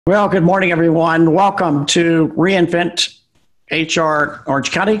Well, good morning, everyone. Welcome to Reinvent HR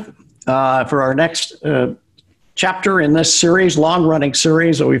Orange County for our next chapter in this series, long-running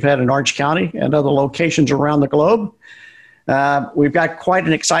series that we've had in Orange County and other locations around the globe. We've got quite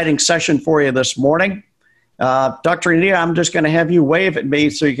an exciting session for you this morning. Dr. Deena, I'm just going to have you wave at me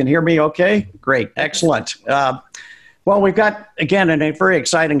so you can hear me okay? Great, excellent. Well, we've got, again, a very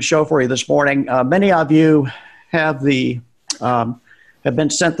exciting show for you this morning. Many of you have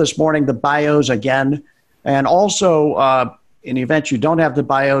been sent this morning the bios again. And also, in the event you don't have the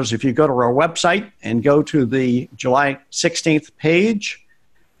bios, if you go to our website and go to the July 16th page,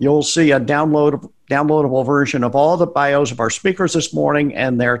 you'll see a downloadable version of all the bios of our speakers this morning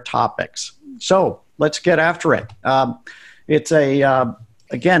and their topics. So let's get after it.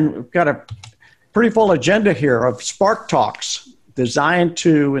 Again, we've got a pretty full agenda here of Spark Talks designed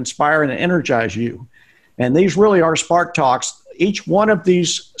to inspire and energize you. And these really are Spark Talks. Each one of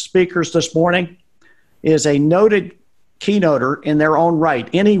these speakers this morning is a noted keynoter in their own right.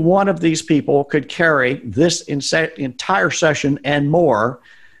 Any one of these people could carry this entire session and more.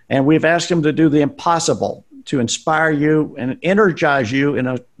 And we've asked them to do the impossible, to inspire you and energize you in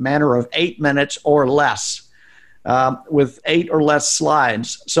a manner of 8 minutes or less, with 8 or less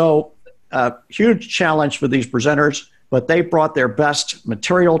slides. So huge challenge for these presenters, but they brought their best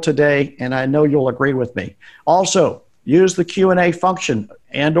material today, and I know you'll agree with me. Also, use the Q&A function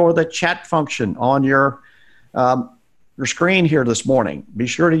and or the chat function on your screen here this morning. Be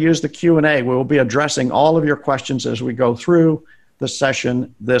sure to use the Q&A. We will be addressing all of your questions as we go through the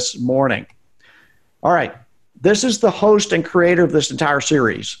session this morning. All right. This is the host and creator of this entire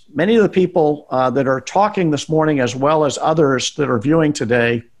series. Many of the people that are talking this morning, as well as others that are viewing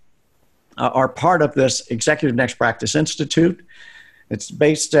today, are part of this Executive Next Practice Institute. It's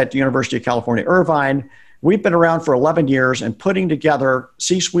based at the University of California, Irvine. We've been around for 11 years and putting together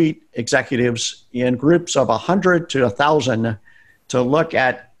C-suite executives in groups of 100 to 1,000 to look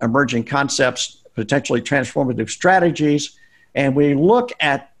at emerging concepts, potentially transformative strategies, and we look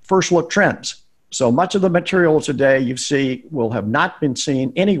at first look trends. So much of the material today you see will have not been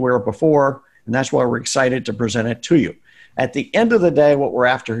seen anywhere before, and that's why we're excited to present it to you. At the end of the day, what we're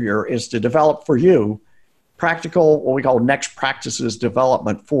after here is to develop for you practical, what we call next practices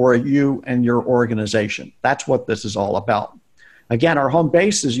development for you and your organization. That's what this is all about. Again, our home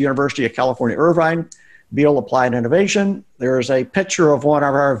base is University of California, Irvine, Beal Applied Innovation. There's a picture of one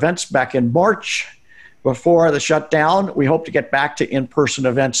of our events back in March before the shutdown. We hope to get back to in-person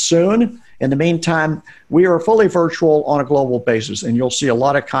events soon. In the meantime, we are fully virtual on a global basis, and you'll see a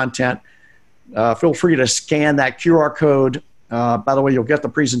lot of content. Feel free to scan that QR code. By the way, you'll get the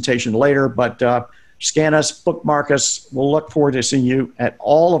presentation later, but scan us, bookmark us. We'll look forward to seeing you at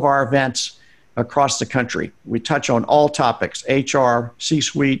all of our events across the country. We touch on all topics, HR,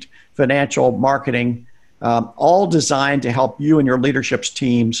 C-suite, financial, marketing, all designed to help you and your leadership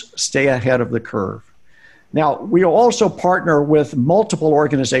teams stay ahead of the curve. Now, we also partner with multiple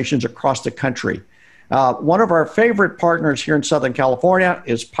organizations across the country. One of our favorite partners here in Southern California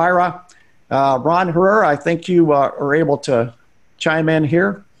is PIRA. Ron Herrera, I think you are able to chime in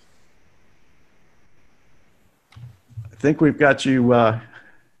here. I think we've got you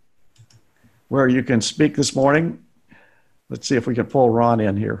where you can speak this morning. Let's see if we can pull Ron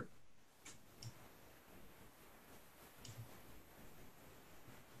in here.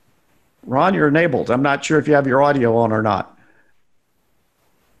 Ron, you're enabled. I'm not sure if you have your audio on or not.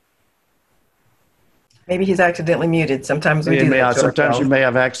 Maybe he's accidentally muted. Sometimes we do that. Sometimes you may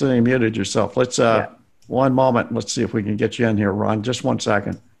have accidentally muted yourself. Let's, one moment. Let's see if we can get you in here, Ron. Just 1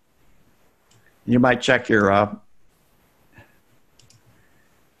 second. You might check your...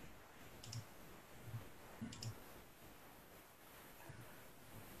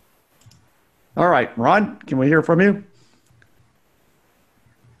 All right, Ron, can we hear from you?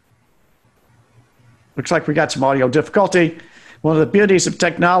 Looks like we got some audio difficulty. One of the beauties of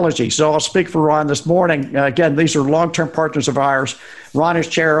technology. So I'll speak for Ron this morning. Again, these are long-term partners of ours. Ron is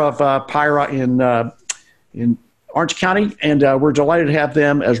chair of PIRA in Orange County, and we're delighted to have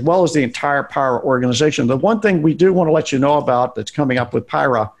them as well as the entire PIRA organization. The one thing we do want to let you know about that's coming up with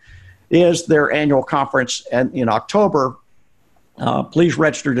PIRA is their annual conference in October. Please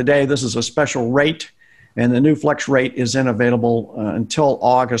register today. This is a special rate, and the new flex rate is available until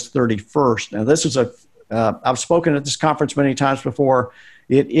August 31st. Now, this is I've spoken at this conference many times before.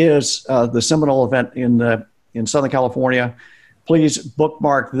 It is the seminal event in Southern California. Please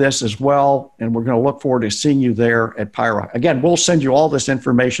bookmark this as well, and we're going to look forward to seeing you there at PIRA. Again, we'll send you all this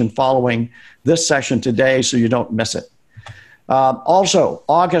information following this session today so you don't miss it. Also,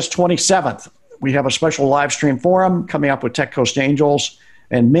 August 27th, we have a special live stream forum coming up with Tech Coast Angels.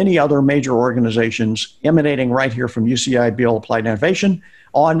 and many other major organizations emanating right here from UCIBL Applied Innovation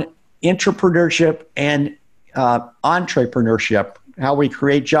on entrepreneurship and entrepreneurship, how we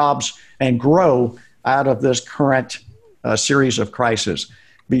create jobs and grow out of this current series of crises.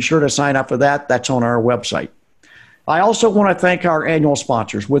 Be sure to sign up for that. That's on our website. I also want to thank our annual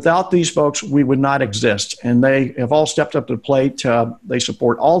sponsors. Without these folks, we would not exist, and they have all stepped up to the plate. They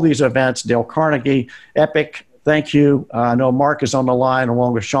support all these events. Dale Carnegie, Epic, thank you. I know Mark is on the line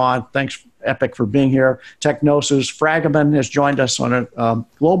along with Sean. Thanks, Epic, for being here. Technosis, Fragaman has joined us on a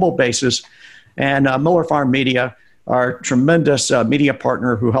global basis, and Miller Farm Media, our tremendous media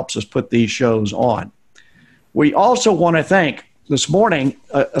partner who helps us put these shows on. We also want to thank this morning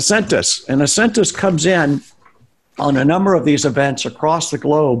Ascentus, and Ascentus comes in on a number of these events across the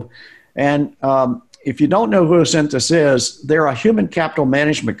globe. And if you don't know who Ascentus is, they're a human capital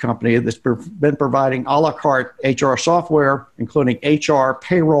management company that's been providing a la carte HR software, including HR,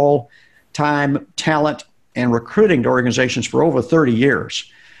 payroll, time, talent, and recruiting to organizations for over 30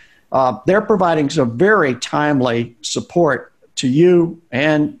 years. They're providing some very timely support to you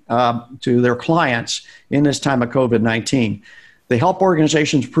and to their clients in this time of COVID-19. They help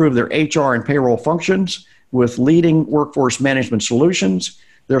organizations improve their HR and payroll functions with leading workforce management solutions.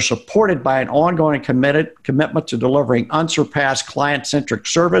 They're supported by an ongoing commitment to delivering unsurpassed client-centric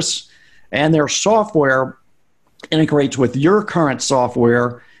service, and their software integrates with your current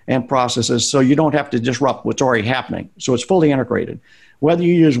software and processes so you don't have to disrupt what's already happening. So it's fully integrated. Whether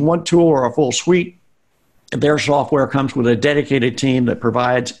you use one tool or a full suite, their software comes with a dedicated team that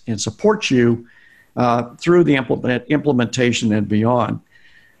provides and supports you through the implementation and beyond.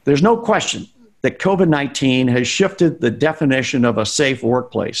 There's no question that COVID-19 has shifted the definition of a safe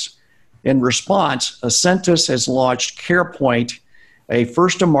workplace. In response, Ascentus has launched CarePoint, a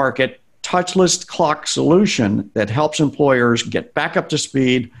first-to-market touchless clock solution that helps employers get back up to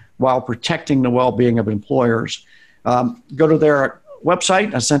speed while protecting the well-being of employers. Go to their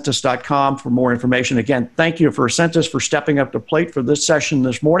website, ascentus.com, for more information. Again, thank you for Ascentus for stepping up to plate for this session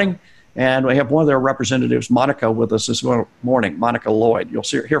this morning. And we have one of their representatives, Monica, with us this morning, Monica Lloyd. You'll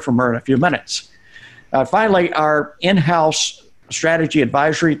hear from her in a few minutes. Finally, our in-house strategy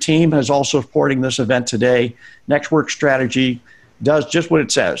advisory team is also supporting this event today. Nextwork Strategy does just what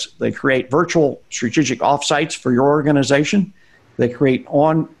it says. They create virtual strategic offsites for your organization. They create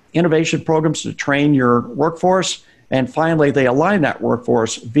innovation programs to train your workforce. And finally, they align that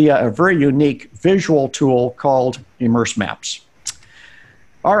workforce via a very unique visual tool called Immerse Maps.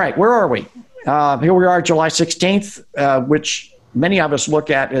 All right, where are we? Here we are, July 16th, which many of us look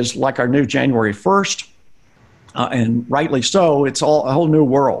at as like our new January 1st, and rightly so. It's a whole new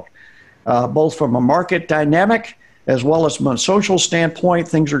world, both from a market dynamic as well as from a social standpoint.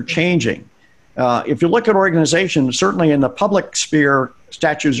 Things are changing. If you look at organizations, certainly in the public sphere,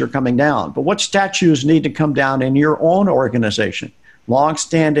 statues are coming down. But what statues need to come down in your own organization?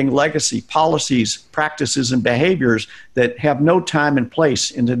 Long-standing legacy policies, practices, and behaviors that have no time and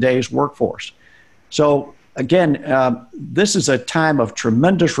place in today's workforce. So again, this is a time of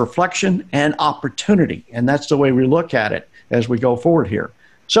tremendous reflection and opportunity, and that's the way we look at it as we go forward here.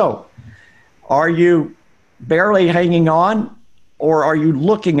 So are you barely hanging on, or are you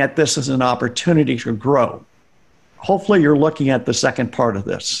looking at this as an opportunity to grow? Hopefully you're looking at the second part of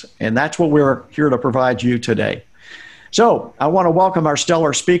this, and that's what we're here to provide you today. So I want to welcome our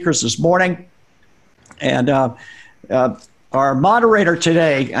stellar speakers this morning. And our moderator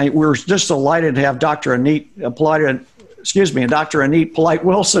today, we're just delighted to have Dr. Annette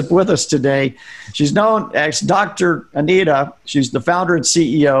Polite-Wilson with us today. She's known as Dr. Anita. She's the founder and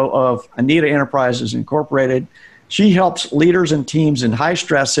CEO of Anita Enterprises Incorporated. She helps leaders and teams in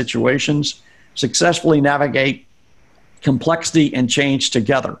high-stress situations successfully navigate complexity and change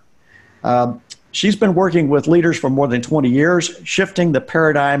together. She's been working with leaders for more than 20 years, shifting the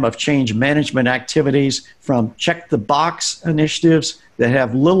paradigm of change management activities from check-the-box initiatives that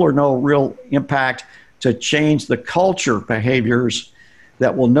have little or no real impact to change the culture behaviors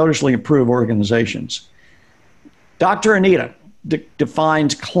that will noticeably improve organizations. Dr. Anita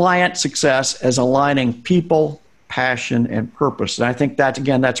defines client success as aligning people, passion, and purpose. And I think that,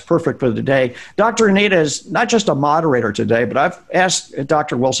 again, that's perfect for today. Dr. Anita is not just a moderator today, but I've asked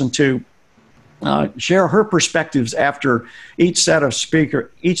Dr. Wilson to share her perspectives after each set of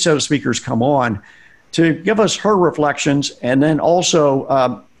speakers come on, to give us her reflections, and then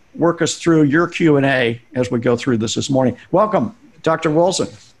also work us through your Q&A as we go through this morning. Welcome, Dr. Wilson.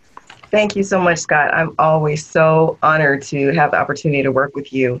 Thank you so much, Scott. I'm always so honored to have the opportunity to work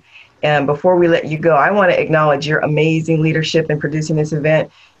with you. And before we let you go, I want to acknowledge your amazing leadership in producing this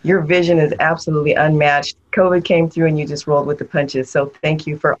event. Your vision is absolutely unmatched. COVID came through and you just rolled with the punches. So thank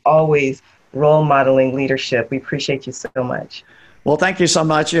you for always role modeling leadership. We appreciate you so much. Well, thank you so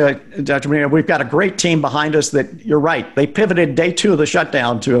much, Dr. Medeiros. We've got a great team behind us that, you're right, they pivoted day 2 of the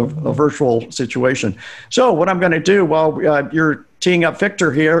shutdown to a virtual situation. So what I'm going to do while you're teeing up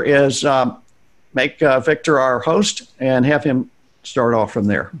Victor here is make Victor our host and have him start off from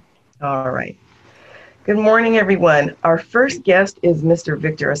there. All right. Good morning, everyone. Our first guest is Mr.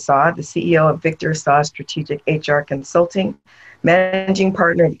 Victor Assad, the CEO of Victor Assad Strategic HR Consulting, managing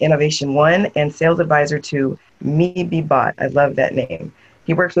partner of Innovation One, and sales advisor to MeBeBot. I love that name.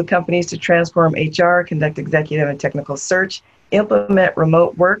 He works with companies to transform HR, conduct executive and technical search, implement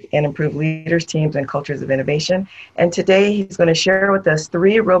remote work, and improve leaders, teams, and cultures of innovation. And today he's going to share with us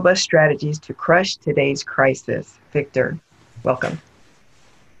 3 robust strategies to crush today's crisis. Victor, welcome.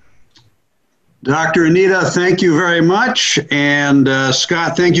 Dr. Anita, thank you very much. And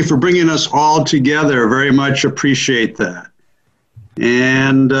Scott, thank you for bringing us all together. Very much appreciate that.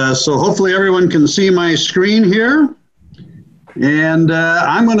 And so hopefully everyone can see my screen here. And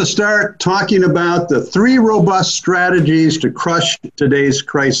I'm going to start talking about the 3 robust strategies to crush today's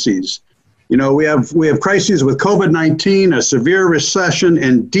crises. You know, we have crises with COVID-19, a severe recession,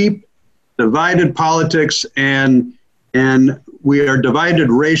 and deep divided politics, and we are divided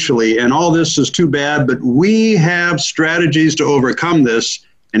racially, and all this is too bad, but we have strategies to overcome this,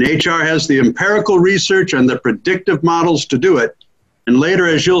 and HR has the empirical research and the predictive models to do it. And later,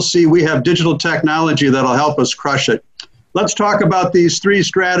 as you'll see, we have digital technology that'll help us crush it. Let's talk about these 3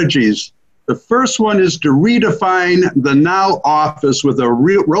 strategies. The first one is to redefine the now office with a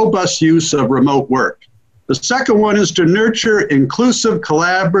robust use of remote work. The second one is to nurture inclusive,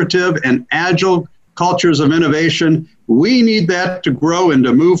 collaborative, and agile cultures of innovation. We need that to grow and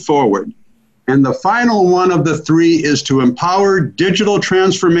to move forward. And the final one of the 3 is to empower digital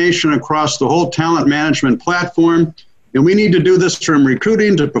transformation across the whole talent management platform. And we need to do this from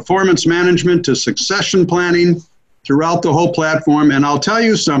recruiting to performance management to succession planning throughout the whole platform. And I'll tell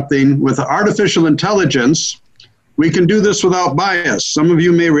you something, with artificial intelligence, we can do this without bias. Some of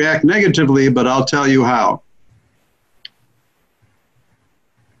you may react negatively, but I'll tell you how.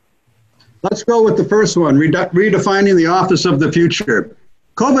 Let's go with the first one, redefining the office of the future.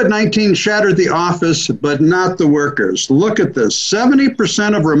 COVID-19 shattered the office, but not the workers. Look at this,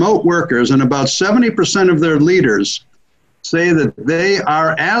 70% of remote workers and about 70% of their leaders say that they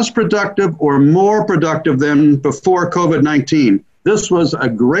are as productive or more productive than before COVID-19. This was a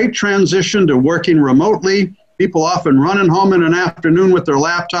great transition to working remotely. People often running home in an afternoon with their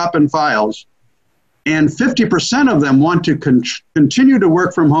laptop and files. And 50% of them want to continue to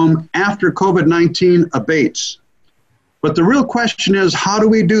work from home after COVID-19 abates. But the real question is, how do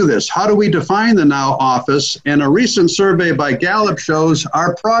we do this? How do we define the now office? And a recent survey by Gallup shows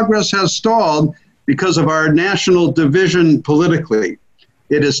our progress has stalled because of our national division politically.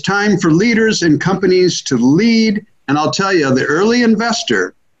 It is time for leaders and companies to lead. And I'll tell you, the early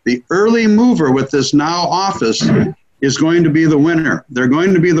investor, the early mover with this now office is going to be the winner. They're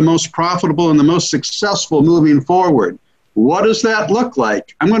going to be the most profitable and the most successful moving forward. What does that look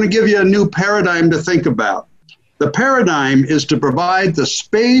like? I'm going to give you a new paradigm to think about. The paradigm is to provide the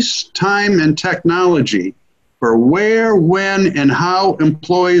space, time, and technology for where, when, and how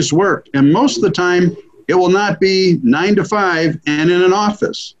employees work. And most of the time, it will not be 9 to 5 and in an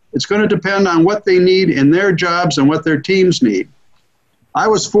office. It's going to depend on what they need in their jobs and what their teams need. I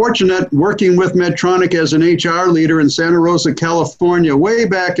was fortunate working with Medtronic as an HR leader in Santa Rosa, California, way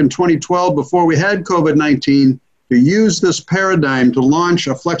back in 2012 before we had COVID-19, to use this paradigm to launch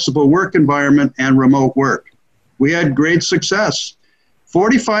a flexible work environment and remote work. We had great success.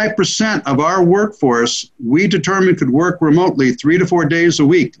 45% of our workforce, we determined, could work remotely 3 to 4 days a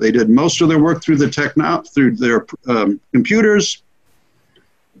week. They did most of their work through their computers,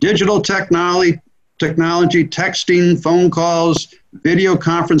 digital technology, texting, phone calls, video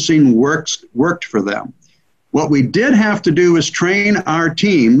conferencing worked for them. What we did have to do is train our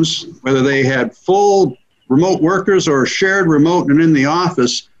teams, whether they had full remote workers or shared remote and in the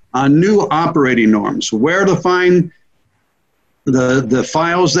office, on new operating norms, where to find the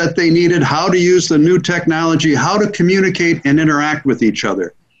files that they needed, how to use the new technology, how to communicate and interact with each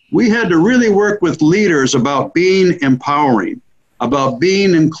other. We had to really work with leaders about being empowering, about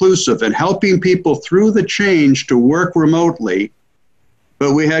being inclusive and helping people through the change to work remotely.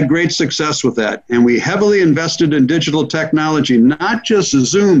 But we had great success with that. And we heavily invested in digital technology, not just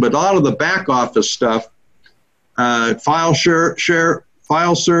Zoom, but a lot of the back office stuff, file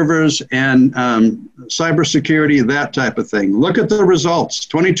servers and cybersecurity, that type of thing. Look at the results.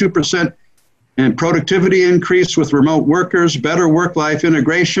 22% and productivity increase with remote workers, better work-life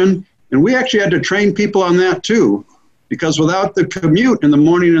integration. And we actually had to train people on that too, because without the commute in the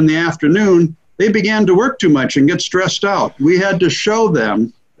morning and the afternoon, they began to work too much and get stressed out. We had to show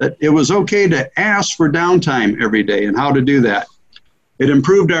them that it was okay to ask for downtime every day and how to do that. It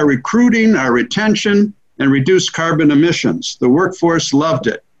improved our recruiting, our retention, and reduced carbon emissions. The workforce loved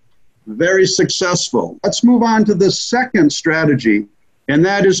it. Very successful. Let's move on to the second strategy, and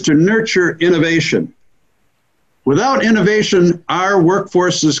that is to nurture innovation. Without innovation, our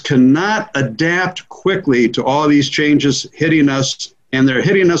workforces cannot adapt quickly to all these changes hitting us, and they're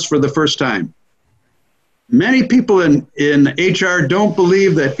hitting us for the first time. Many people in HR don't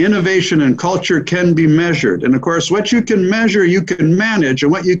believe that innovation and culture can be measured. And of course, what you can measure, you can manage,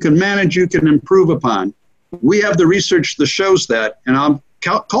 and what you can manage, you can improve upon. We have the research that shows that, and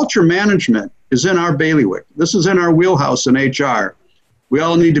culture management is in our bailiwick. This is in our wheelhouse in HR. We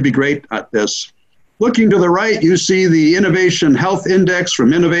all need to be great at this. Looking to the right, you see the Innovation Health Index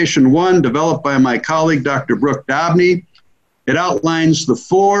from Innovation One, developed by my colleague, Dr. Brooke Dobney. It outlines the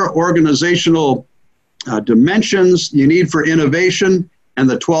 4 organizational dimensions you need for innovation and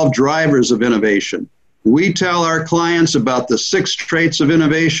the 12 drivers of innovation. We tell our clients about the 6 traits of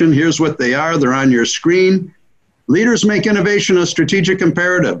innovation. Here's what they are. They're on your screen. Leaders make innovation a strategic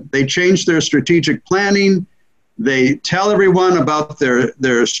imperative. They change their strategic planning. They tell everyone about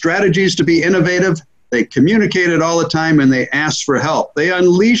their strategies to be innovative. They communicate it all the time, and they ask for help. They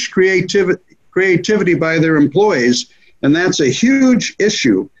unleash creativity by their employees, and that's a huge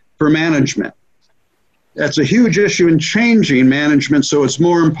issue for management. That's a huge issue in changing management so it's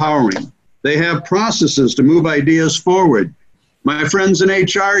more empowering. They have processes to move ideas forward. My friends in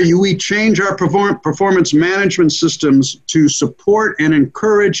HR, we change our performance management systems to support and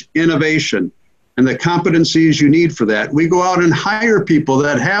encourage innovation and the competencies you need for that. We go out and hire people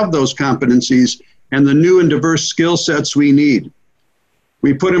that have those competencies and the new and diverse skill sets we need.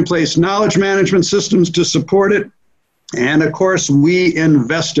 We put in place knowledge management systems to support it, and of course, we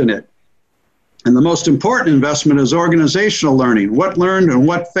invest in it. And the most important investment is organizational learning, what learned and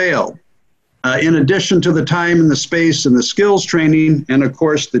what failed, in addition to the time and the space and the skills training, and of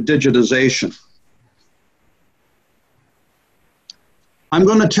course, the digitization. I'm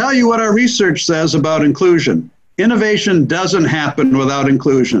going to tell you what our research says about inclusion. Innovation doesn't happen without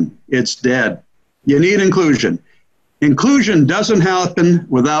inclusion. It's dead. You need inclusion. Inclusion doesn't happen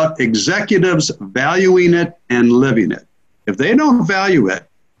without executives valuing it and living it. If they don't value it,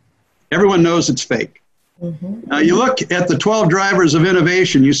 everyone knows it's fake. Now you look at the 12 drivers of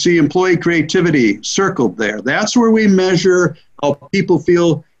innovation, you see employee creativity circled there. That's where we measure how people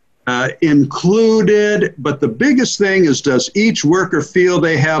feel included, but the biggest thing is, does each worker feel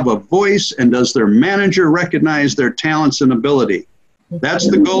they have a voice, and does their manager recognize their talents and ability? That's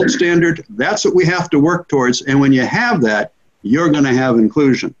the gold standard. That's what we have to work towards, and when you have that, you're going to have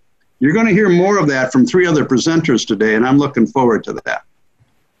inclusion. You're going to hear more of that from 3 other presenters today, and I'm looking forward to that.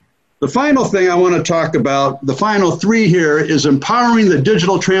 The final thing I want to talk about, the final 3 here, is empowering the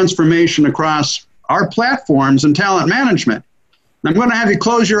digital transformation across our platforms and talent management. I'm going to have you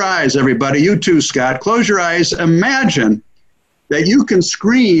close your eyes, everybody. You too, Scott. Close your eyes. Imagine that you can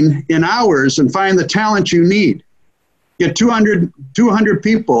screen in hours and find the talent you need. Get 200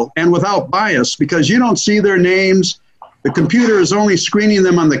 people, and without bias, because you don't see their names. The computer is only screening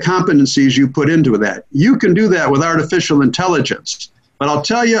them on the competencies you put into that. You can do that with artificial intelligence. But I'll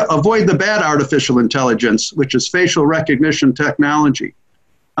tell you, avoid the bad artificial intelligence, which is facial recognition technology.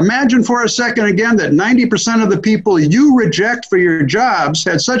 Imagine for a second again that 90% of the people you reject for your jobs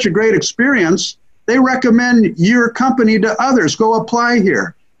had such a great experience, they recommend your company to others. Go apply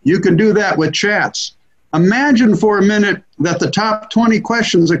here. You can do that with chats. Imagine for a minute that the top 20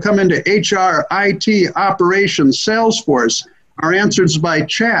 questions that come into HR, IT, operations, Salesforce are answered by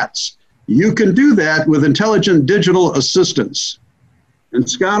chats. You can do that with intelligent digital assistants. And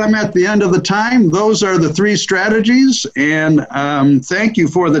Scott, I'm at the end of the time. Those are the 3 strategies, and thank you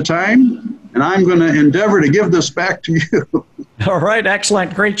for the time. And I'm going to endeavor to give this back to you. All right,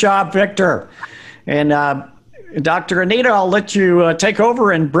 excellent. Great job, Victor. And Dr. Anita, I'll let you take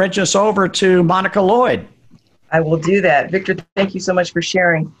over and bridge us over to Monica Lloyd. I will do that. Victor, thank you so much for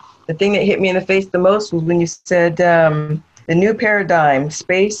sharing. The thing that hit me in the face the most was when you said the new paradigm,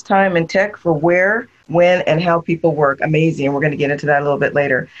 space, time, and tech for where, when, and how people work. Amazing. We're going to get into that a little bit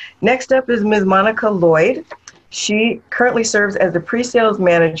later. Next up is Ms. Monica Lloyd. She currently serves as the pre-sales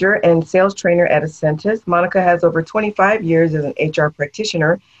manager and sales trainer at Ascentus. Monica has over 25 years as an HR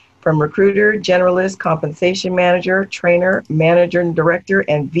practitioner, from recruiter, generalist, compensation manager, trainer, manager, and director,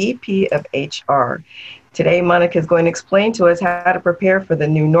 and VP of HR. Today, Monica is going to explain to us how to prepare for the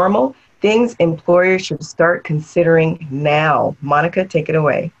new normal, Things employers should start considering now. Monica, take it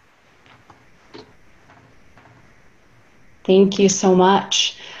away. Thank you so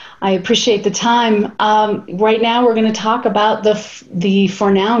much. I appreciate the time. Right now, we're going to talk about the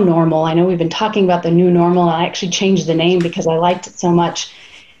for now normal. I know we've been talking about the new normal, and I actually changed the name because I liked it so much.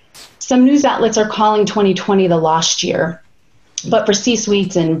 Some news outlets are calling 2020 the lost year, but for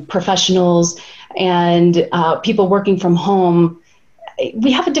C-suites and professionals and people working from home,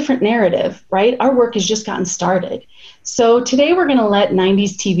 we have a different narrative, right? Our work has just gotten started. So today we're going to let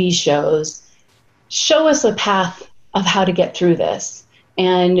 90s TV shows show us a path of how to get through this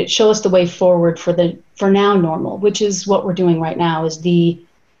and show us the way forward for the for now normal, which is what we're doing right now, is the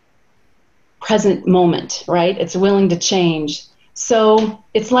present moment, right? It's willing to change. So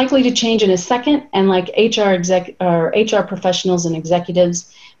it's likely to change in a second, and like HR professionals and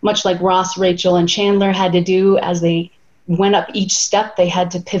executives, much like Ross, Rachel, and Chandler had to do as they went up each step, they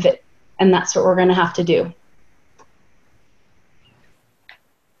had to pivot, and that's what we're going to have to do.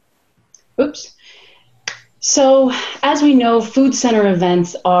 Oops. So as we know, food center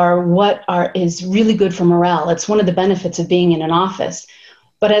events are what is really good for morale. It's one of the benefits of being in an office.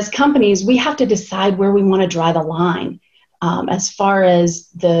 But as companies, we have to decide where we want to draw the line as far as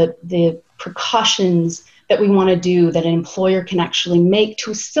the precautions that we want to do that an employer can actually make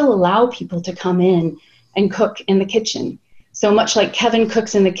to still allow people to come in and cook in the kitchen. So much like Kevin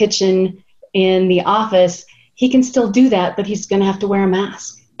cooks in the kitchen in the office, he can still do that, but he's going to have to wear a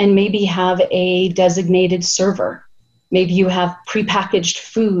mask and maybe have a designated server. Maybe you have prepackaged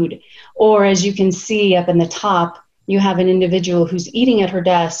food, or as you can see up in the top, you have an individual who's eating at her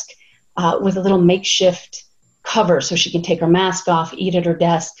desk with a little makeshift cover so she can take her mask off, eat at her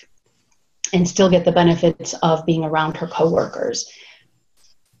desk, and still get the benefits of being around her coworkers.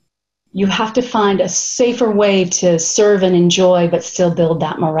 You have to find a safer way to serve and enjoy, but still build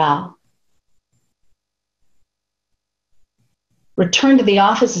that morale. Return to the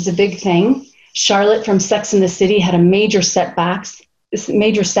office is a big thing. Charlotte from Sex and the City had a major setback,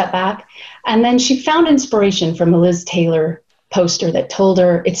 and then she found inspiration from a Liz Taylor poster that told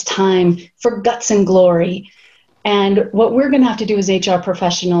her it's time for guts and glory. And what we're going to have to do as HR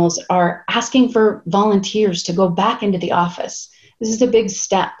professionals are asking for volunteers to go back into the office. This is a big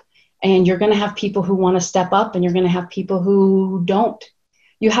step, and you're going to have people who want to step up, and you're going to have people who don't.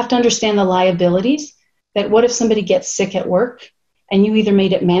 You have to understand the liabilities, that what if somebody gets sick at work, and you either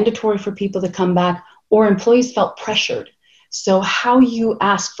made it mandatory for people to come back or employees felt pressured. So how you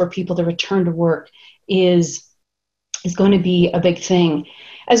ask for people to return to work is going to be a big thing.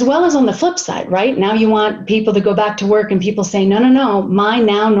 As well as on the flip side, right? Now you want people to go back to work, and people say, no, no, no, my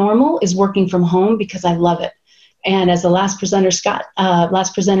now normal is working from home because I love it. And as the last presenter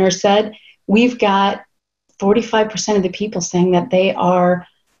said, we've got 45% of the people saying that they are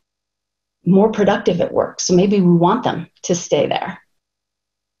more productive at work. So maybe we want them to stay there.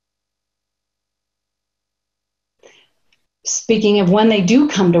 Speaking of when they do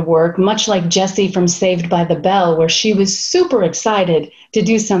come to work, much like Jessie from Saved by the Bell, where she was super excited to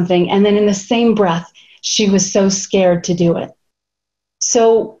do something, and then in the same breath, she was so scared to do it.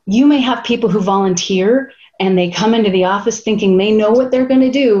 So you may have people who volunteer, and they come into the office thinking they know what they're going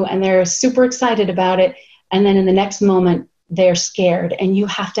to do, and they're super excited about it, and then in the next moment, they're scared, and you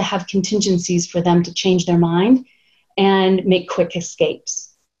have to have contingencies for them to change their mind and make quick escapes.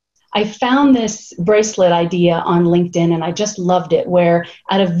 I found this bracelet idea on LinkedIn, and I just loved it, where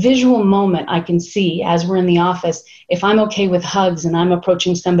at a visual moment I can see, as we're in the office, if I'm okay with hugs and I'm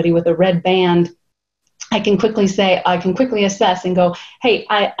approaching somebody with a red band, I can quickly assess and go, hey,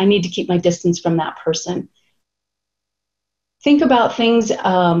 I need to keep my distance from that person. Think about things,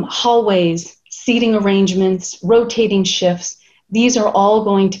 hallways, seating arrangements, rotating shifts. These are all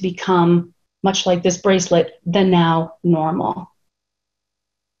going to become, much like this bracelet, the now normal.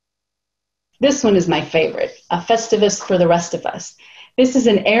 This one is my favorite, a Festivus for the rest of us. This is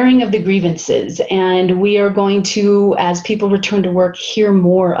an airing of the grievances, and we are going to, as people return to work, hear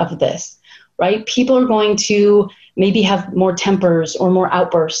more of this, right? People are going to maybe have more tempers or more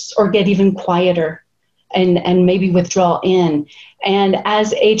outbursts or get even quieter and maybe withdraw in. And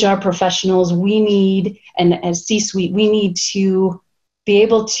as HR professionals, we need, and as C-suite, we need to be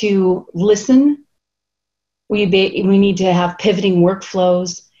able to listen. We need to have pivoting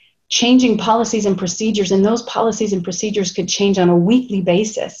workflows, changing policies and procedures, and those policies and procedures could change on a weekly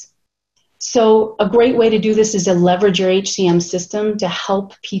basis. So a great way to do this is to leverage your HCM system to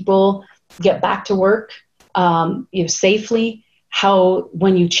help people get back to work safely. How,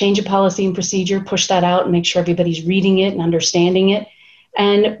 when you change a policy and procedure, push that out and make sure everybody's reading it and understanding it.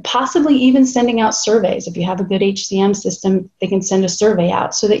 and possibly even sending out surveys. If you have a good HCM system, they can send a survey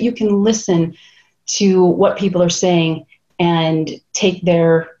out so that you can listen to what people are saying and take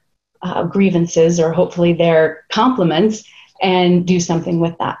their grievances, or hopefully their compliments, and do something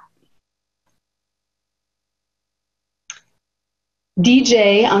with that.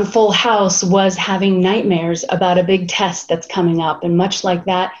 DJ on Full House was having nightmares about a big test that's coming up. And much like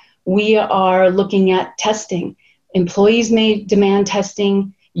that, we are looking at testing. Employees may demand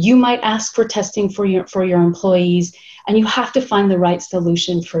testing. You might ask for testing for your employees, and you have to find the right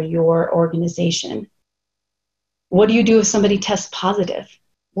solution for your organization. What do you do if somebody tests positive?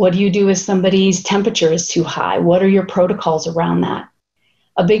 What do you do if somebody's temperature is too high? What are your protocols around that?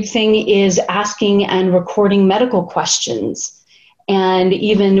 A big thing is asking and recording medical questions. And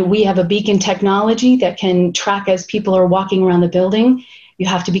even we have a beacon technology that can track as people are walking around the building. You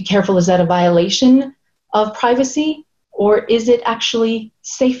have to be careful, is that a violation of privacy, or is it actually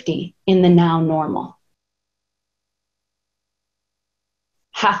safety in the now normal?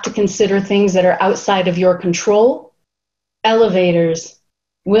 Have to consider things that are outside of your control. Elevators.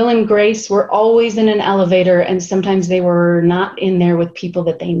 Will and Grace were always in an elevator, and sometimes they were not in there with people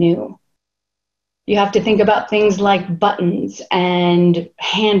that they knew. You have to think about things like buttons and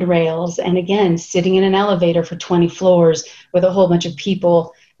handrails, and again, sitting in an elevator for 20 floors with a whole bunch of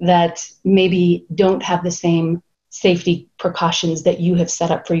people that maybe don't have the same safety precautions that you have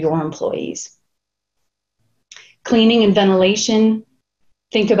set up for your employees. Cleaning and ventilation.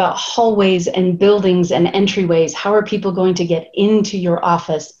 Think about hallways and buildings and entryways. How are people going to get into your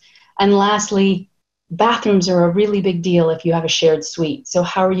office? And lastly, bathrooms are a really big deal if you have a shared suite. So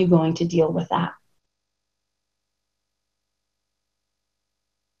how are you going to deal with that?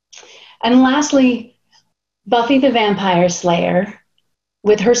 And lastly, Buffy the Vampire Slayer,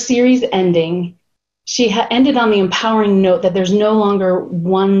 with her series ending, she ended on the empowering note that there's no longer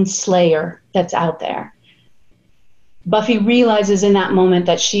one Slayer that's out there. Buffy realizes in that moment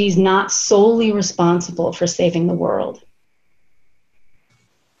that she's not solely responsible for saving the world.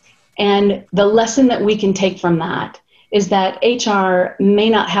 And the lesson that we can take from that is that HR may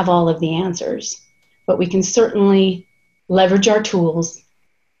not have all of the answers, but we can certainly leverage our tools,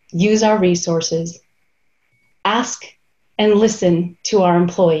 use our resources, ask and listen to our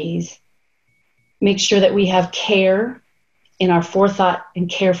employees, make sure that we have care in our forethought and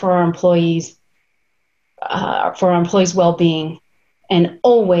care for our employees' well-being, and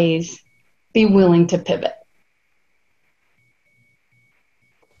always be willing to pivot.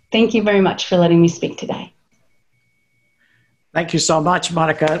 Thank you very much for letting me speak today. Thank you so much,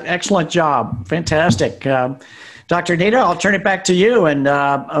 Monica. Excellent job. Fantastic. Dr. Deena, I'll turn it back to you. And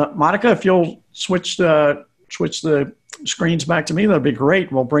Monica, if you'll switch the screens back to me, that'd be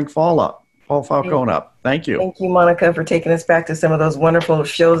great. We'll bring Paul Falcone up. Thank you. Thank you, Monica, for taking us back to some of those wonderful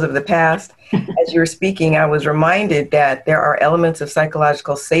shows of the past. As you were speaking, I was reminded that there are elements of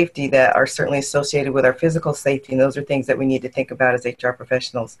psychological safety that are certainly associated with our physical safety, and those are things that we need to think about as HR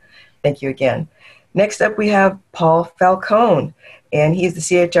professionals. Thank you again. Next up, we have Paul Falcone, and he's the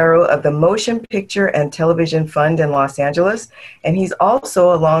CHRO of the Motion Picture and Television Fund in Los Angeles, and he's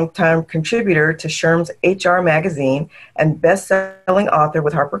also a longtime contributor to SHRM's HR magazine and best-selling author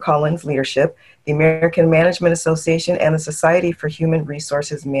with HarperCollins Leadership, the American Management Association, and the Society for Human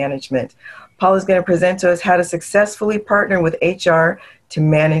Resources Management. Paul is going to present to us how to successfully partner with HR to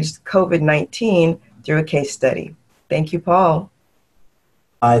manage COVID-19 through a case study. Thank you, Paul.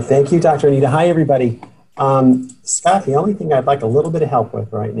 Thank you, Dr. Anita. Hi, everybody. Scott, the only thing I'd like a little bit of help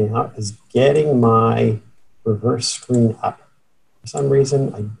with right now is getting my reverse screen up. For some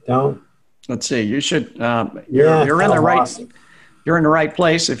reason, I don't. Let's see. You should. You're in the right. Awesome. You're in the right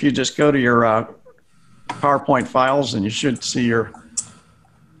place. If you just go to your PowerPoint files, and you should see your.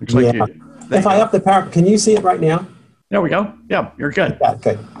 Looks like if I up the power, can you see it right now? There we go. Yeah, you're good. Yeah,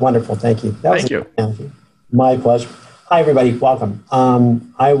 good. Wonderful. Thank you. Thank you. My pleasure. Hi, everybody. Welcome.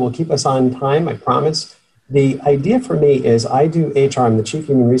 I will keep us on time, I promise. The idea for me is I do HR. I'm the Chief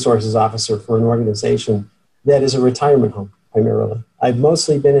Human Resources Officer for an organization that is a retirement home, primarily. I've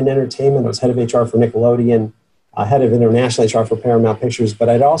mostly been in entertainment. I was head of HR for Nickelodeon, head of international HR for Paramount Pictures, but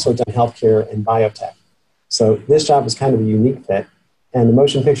I'd also done healthcare and biotech. So this job is kind of a unique fit. And the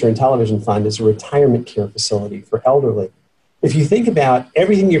Motion Picture and Television Fund is a retirement care facility for elderly. If you think about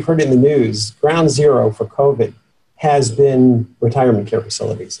everything you've heard in the news, ground zero for COVID has been retirement care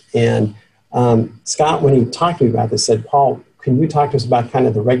facilities. And Scott, when he talked to me about this, said, Paul, can you talk to us about kind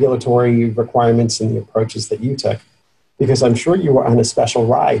of the regulatory requirements and the approaches that you took? Because I'm sure you were on a special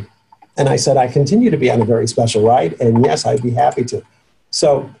ride. And I said, I continue to be on a very special ride. And yes, I'd be happy to.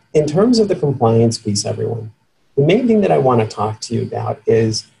 So in terms of the compliance piece, everyone, The main thing that I want to talk to you about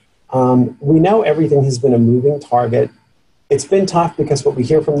is we know everything has been a moving target. It's been tough because what we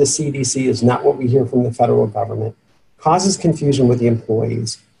hear from the CDC is not what we hear from the federal government. Causes confusion with the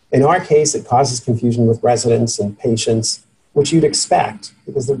employees. In our case, it causes confusion with residents and patients, which you'd expect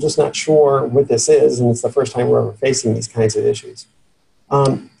because they're just not sure what this is, and it's the first time we're ever facing these kinds of issues.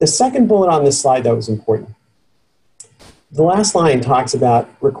 The second bullet on this slide, though, is important. The last line talks about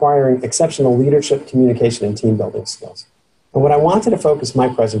requiring exceptional leadership, communication, and team building skills. And what I wanted to focus my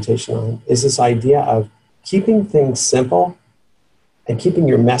presentation on is this idea of keeping things simple and keeping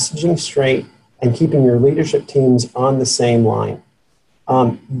your messaging straight and keeping your leadership teams on the same line.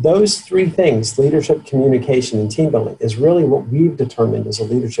 Those three things, leadership, communication, and team building, is really what we've determined as a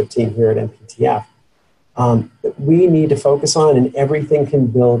leadership team here at NPTF that we need to focus on, and everything can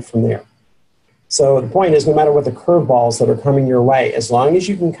build from there. So the point is, no matter what the curveballs that are coming your way, as long as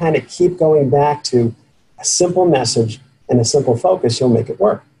you can kind of keep going back to a simple message and a simple focus, you'll make it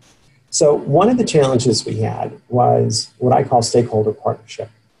work. So one of the challenges we had was what I call stakeholder partnership.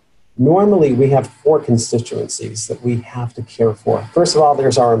 Normally, we have 4 constituencies that we have to care for. First of all,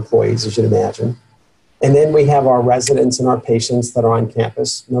 there's our employees, as you'd imagine. And then we have our residents and our patients that are on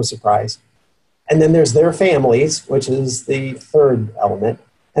campus, no surprise. And then there's their families, which is the third element.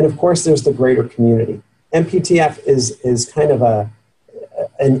 And of course, there's the greater community. NPTF is kind of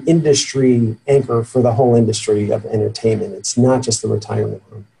an industry anchor for the whole industry of entertainment. It's not just the retirement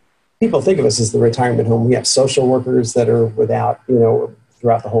home. People think of us as the retirement home. We have social workers that are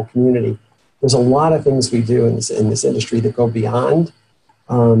throughout the whole community. There's a lot of things we do in this industry that go beyond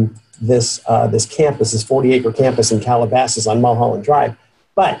this campus, this 40-acre campus in Calabasas on Mulholland Drive.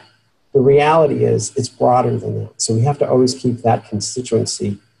 But the reality is it's broader than that. So we have to always keep that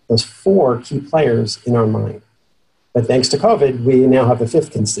constituency, those 4 key players in our mind. But thanks to COVID, we now have a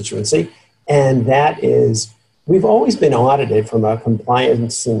 5th constituency, and that is we've always been audited from a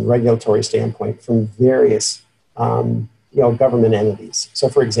compliance and regulatory standpoint from various government entities. So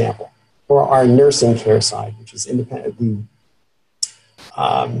for example, for our nursing care side, which is independent,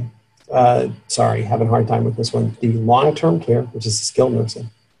 having a hard time with this one, the long-term care, which is skilled nursing.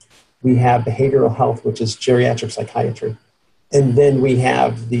 We have behavioral health, which is geriatric psychiatry. And then we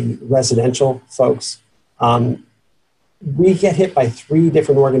have the residential folks. We get hit by 3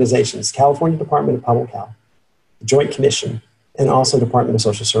 different organizations: California Department of Public Health, the Joint Commission, and also Department of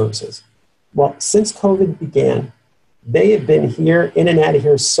Social Services. Well, since COVID began, they have been here, in and out of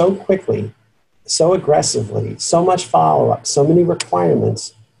here so quickly, so aggressively, so much follow-up, so many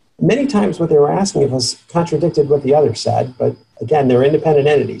requirements. Many times what they were asking of us contradicted what the other said, but again, they're independent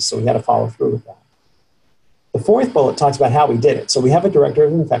entities, so we had to follow through with that. The 4th bullet talks about how we did it. So we have a director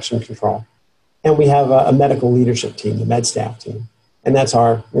of infection control, and we have a medical leadership team, the med staff team. And that's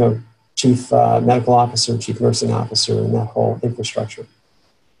our chief medical officer, chief nursing officer, and that whole infrastructure.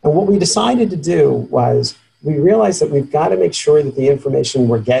 And what we decided to do was we realized that we've got to make sure that the information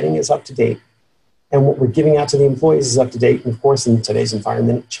we're getting is up to date, and what we're giving out to the employees is up to date. And of course, in today's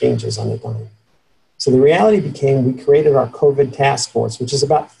environment, it changes on a dime. So the reality became we created our COVID task force, which is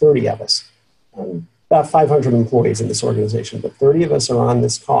about 30 of us, about 500 employees in this organization, but 30 of us are on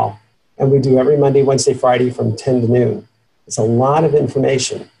this call. And we do every Monday, Wednesday, Friday from 10 to noon. It's a lot of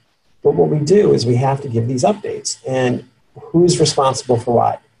information. But what we do is we have to give these updates, and who's responsible for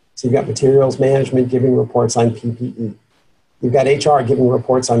what. So you've got materials management giving reports on PPE. You've got HR giving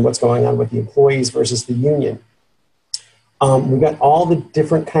reports on what's going on with the employees versus the union. We've got all the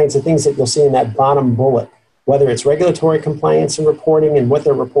different kinds of things that you'll see in that bottom bullet, whether it's regulatory compliance and reporting and what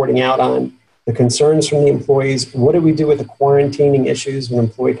they're reporting out on, the concerns from the employees, what do we do with the quarantining issues when an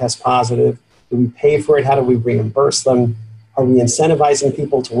employee tests positive? Do we pay for it? How do we reimburse them? Are we incentivizing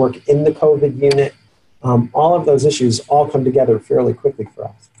people to work in the COVID unit? All of those issues all come together fairly quickly for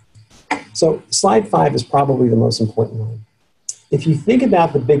us. So slide 5 is probably the most important one. If you think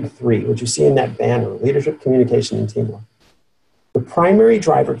about the big 3, which you see in that banner, leadership, communication, and teamwork, the primary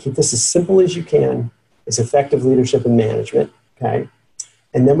driver, keep this as simple as you can, is effective leadership and management, okay?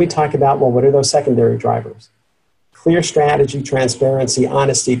 And then we talk about, well, what are those secondary drivers? Clear strategy, transparency,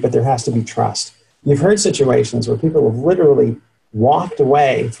 honesty, but there has to be trust. You've heard situations where people have literally walked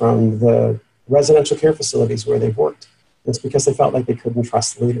away from the residential care facilities where they've worked. It's because they felt like they couldn't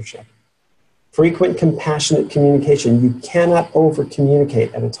trust the leadership. Frequent, compassionate communication. You cannot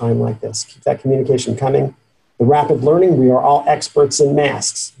over-communicate at a time like this. Keep that communication coming. The rapid learning, we are all experts in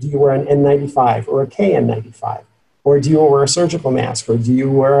masks. Do you wear an N95 or a KN95? Or do you wear a surgical mask? Or do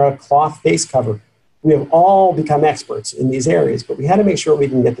you wear a cloth face cover? We have all become experts in these areas, but we had to make sure we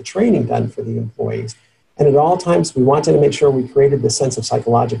can get the training done for the employees. And at all times, we wanted to make sure we created this sense of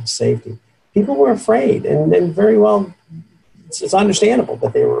psychological safety. people were afraid, and very well, it's understandable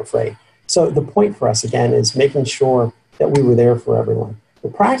that they were afraid. So the point for us, again, is making sure that we were there for everyone. The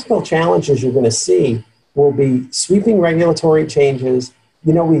practical challenges you're going to see will be sweeping regulatory changes.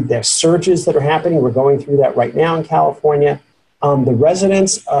 You know, there's surges that are happening. We're going through that right now in California. The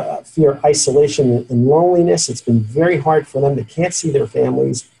residents fear isolation and loneliness. It's been very hard for them. They can't see their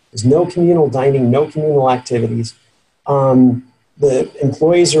families. There's no communal dining, no communal activities. The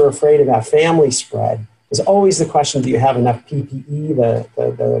employees are afraid about family spread. There's always the question, do you have enough PPE,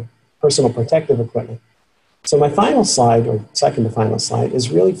 the personal protective equipment? So my final slide, or second to final slide, is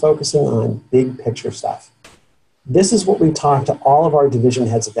really focusing on big picture stuff. This is what we talk to all of our division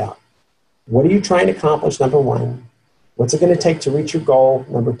heads about. What are you trying to accomplish, number one? What's it going to take to reach your goal,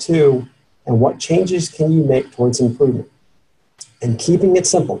 number two? And what changes can you make towards improvement? And keeping it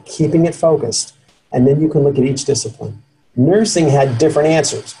simple, keeping it focused, and then you can look at each discipline. Nursing had different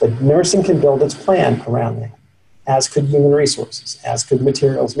answers, but nursing can build its plan around that, as could human resources, as could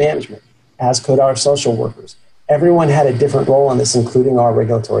materials management, as could our social workers. Everyone had a different role in this, including our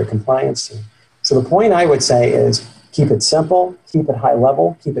regulatory compliance team. So the point I would say is keep it simple, keep it high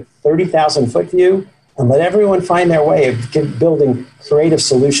level, keep it 30,000-foot view, and let everyone find their way of building creative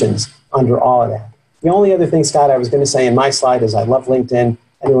solutions under all of that. The only other thing, Scott, I was going to say in my slide is I love LinkedIn.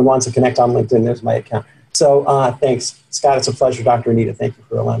 Anyone wants to connect on LinkedIn, there's my account. So thanks, Scott. It's a pleasure. Dr. Anita, thank you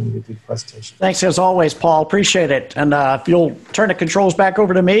for allowing me to do the presentation. Thanks as always, Paul. Appreciate it. And if you'll turn the controls back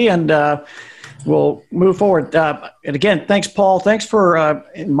over to me, and we'll move forward. And again, thanks, Paul. Thanks for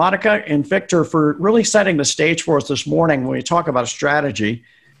Monica and Victor for really setting the stage for us this morning when we talk about strategy.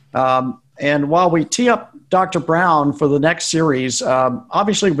 And while we tee up Dr. Brown for the next series,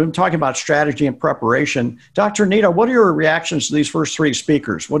 obviously we've been talking about strategy and preparation. Dr. Anita, what are your reactions to these first three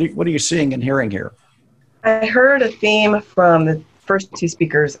speakers? What are you seeing and hearing here? I heard a theme from the first two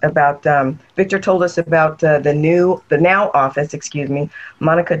speakers about, Victor told us about the now office,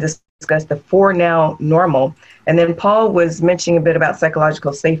 Monica discussed the for now normal, and then Paul was mentioning a bit about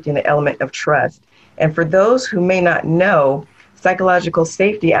psychological safety and the element of trust. And for those who may not know, psychological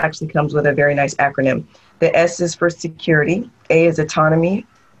safety actually comes with a very nice acronym. The S is for security, A is autonomy,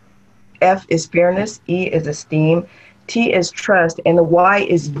 F is fairness, E is esteem, T is trust, and the Y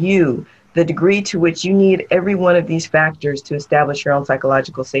is you, the degree to which you need every one of these factors to establish your own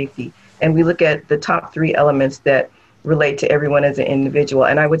psychological safety. And we look at the top three elements that relate to everyone as an individual.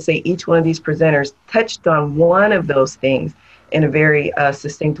 And I would say each one of these presenters touched on one of those things in a very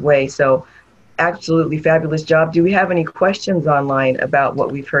succinct way. So absolutely fabulous job. Do we have any questions online about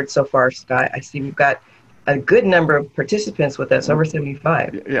what we've heard so far, Scott? I see we've got a good number of participants with us, over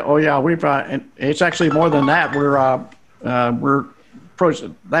 75. Yeah, oh yeah, we've it's actually more than that. We're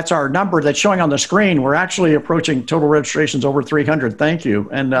that's our number that's showing on the screen. We're actually approaching total registrations over 300. Thank you.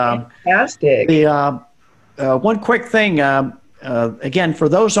 And fantastic. One quick thing, again, for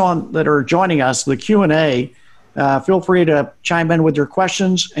those that are joining us, the Q&A, feel free to chime in with your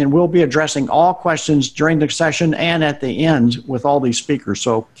questions, and we'll be addressing all questions during the session and at the end with all these speakers,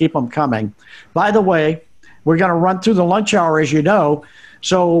 so keep them coming. By the way, we're going to run through the lunch hour, as you know,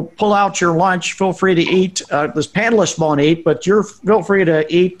 so pull out your lunch. Feel free to eat. This panelists won't eat, but feel free to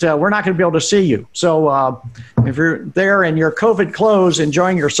eat. We're not going to be able to see you. So if you're there in your COVID clothes,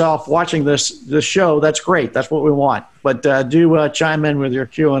 enjoying yourself, watching this show, that's great. That's what we want. But do chime in with your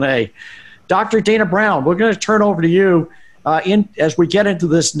Q&A. Dr. Deena Brown, we're going to turn over to you as we get into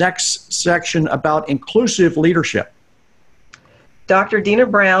this next section about inclusive leadership. Dr. Deena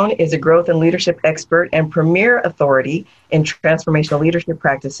Brown is a growth and leadership expert and premier authority in transformational leadership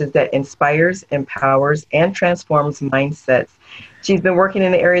practices that inspires, empowers, and transforms mindsets. She's been working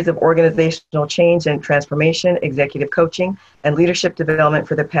in the areas of organizational change and transformation, executive coaching, and leadership development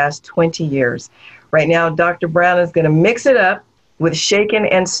for the past 20 years. Right now, Dr. Brown is going to mix it up with shaken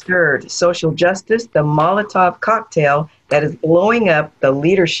and stirred social justice, the Molotov cocktail that is blowing up the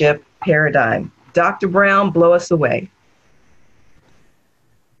leadership paradigm. Dr. Brown, blow us away.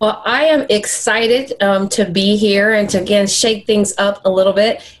 Well, I am excited to be here and to, again, shake things up a little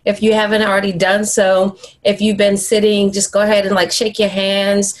bit. If you haven't already done so, if you've been sitting, just go ahead and shake your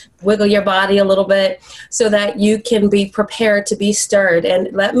hands, wiggle your body a little bit so that you can be prepared to be stirred.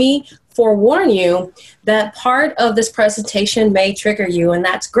 And let me forewarn you that part of this presentation may trigger you, and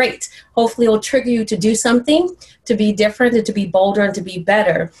that's great. Hopefully it will trigger you to do something, to be different, and to be bolder, and to be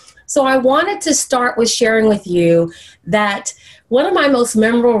better. So I wanted to start with sharing with you that One of my most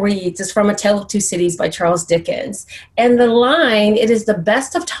memorable reads is from A Tale of Two Cities by Charles Dickens. And the line, "It is the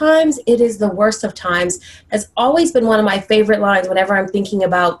best of times, it is the worst of times," has always been one of my favorite lines whenever I'm thinking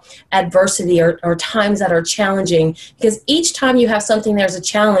about adversity or times that are challenging. Because each time you have something there's a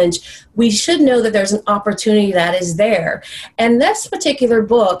challenge, we should know that there's an opportunity that is there. And this particular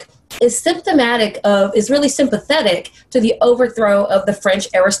book is really sympathetic to the overthrow of the French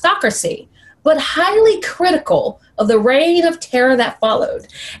aristocracy, but highly critical of the reign of terror that followed.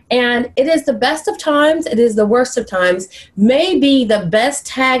 And "it is the best of times, it is the worst of times" may be the best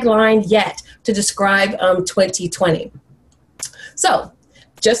tagline yet to describe 2020. So,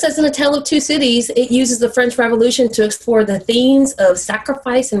 just as in A Tale of Two Cities, it uses the French Revolution to explore the themes of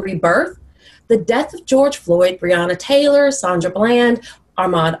sacrifice and rebirth. The death of George Floyd, Breonna Taylor, Sandra Bland,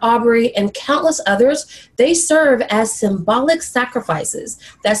 Ahmaud Arbery, and countless others, they serve as symbolic sacrifices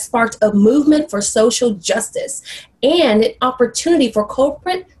that sparked a movement for social justice and an opportunity for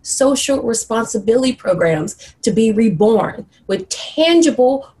corporate social responsibility programs to be reborn with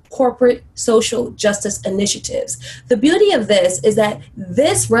tangible corporate social justice initiatives. The beauty of this is that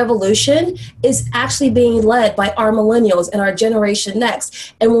this revolution is actually being led by our millennials and our generation next.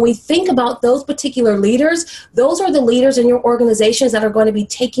 And when we think about those particular leaders, those are the leaders in your organizations that are going to be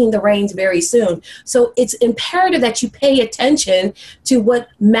taking the reins very soon. So it's imperative that you pay attention to what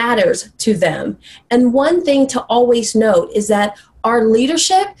matters to them. And one thing to always note is that our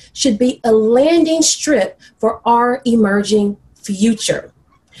leadership should be a landing strip for our emerging future.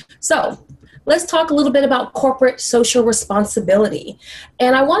 So let's talk a little bit about corporate social responsibility.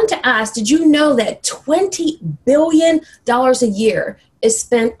 And I wanted to ask, did you know that $20 billion a year is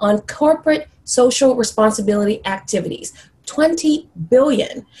spent on corporate social responsibility activities? 20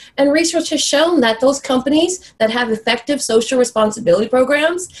 billion. And research has shown that those companies that have effective social responsibility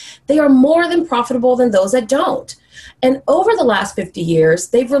programs, they are more than profitable than those that don't. And over the last 50 years,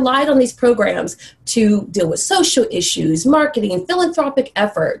 they've relied on these programs to deal with social issues, marketing, philanthropic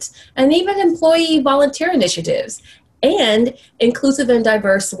efforts, and even employee volunteer initiatives, and inclusive and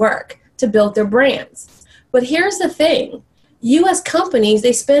diverse work to build their brands. But here's the thing. U.S. companies,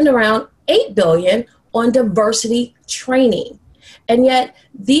 they spend around $8 billion on diversity training. And yet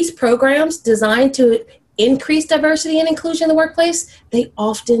these programs designed to increase diversity and inclusion in the workplace, they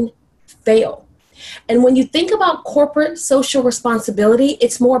often fail. And when you think about corporate social responsibility,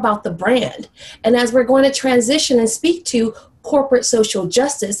 it's more about the brand. And as we're going to transition and speak to corporate social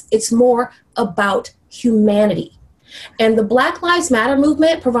justice, it's more about humanity. And the Black Lives Matter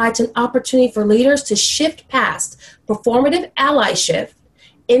movement provides an opportunity for leaders to shift past performative allyship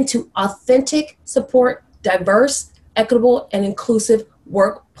into authentic support, diverse, equitable, and inclusive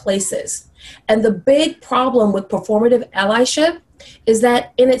workplaces. And the big problem with performative allyship is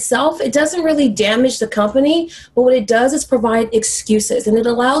that in itself, it doesn't really damage the company, but what it does is provide excuses. And it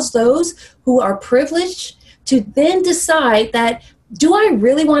allows those who are privileged to then decide that, do I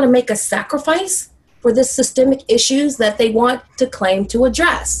really want to make a sacrifice for the systemic issues that they want to claim to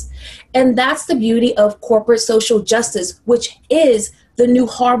address? And that's the beauty of corporate social justice, which is the new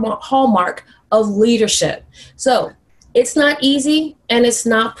hallmark of leadership. So it's not easy and it's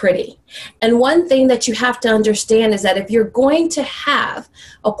not pretty. And one thing that you have to understand is that if you're going to have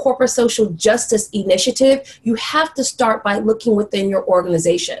a corporate social justice initiative, you have to start by looking within your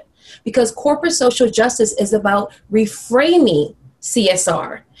organization, because corporate social justice is about reframing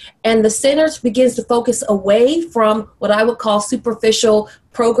CSR. And the center begins to focus away from what I would call superficial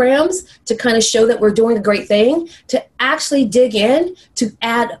programs to kind of show that we're doing a great thing, to actually dig in to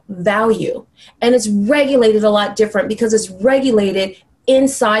add value. And it's regulated a lot different because it's regulated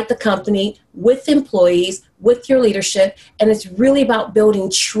inside the company with employees, with your leadership, and it's really about building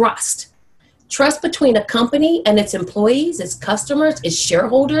trust. Trust between a company and its employees, its customers, its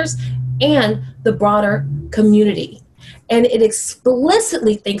shareholders, and the broader community. And it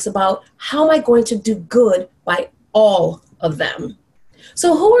explicitly thinks about, how am I going to do good by all of them?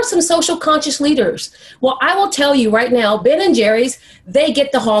 So who are some social conscious leaders? Well, I will tell you right now, Ben & Jerry's, they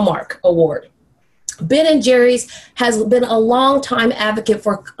get the Hallmark Award. Ben & Jerry's has been a long time advocate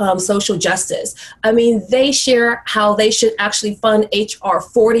for social justice. I mean, they share how they should actually fund HR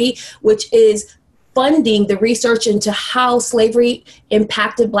 40, which is funding the research into how slavery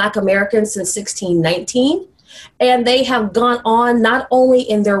impacted Black Americans since 1619. And they have gone on not only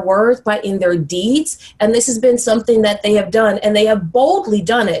in their words, but in their deeds. And this has been something that they have done, and they have boldly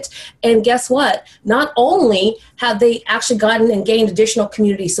done it. And guess what? Not only have they actually gotten and gained additional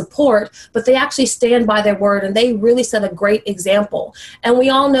community support, but they actually stand by their word, and they really set a great example. And we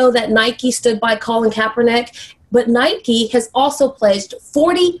all know that Nike stood by Colin Kaepernick, but Nike has also pledged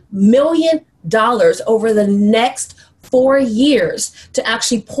 $40 million over the next 4 years to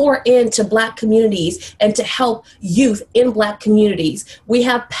actually pour into Black communities and to help youth in Black communities. We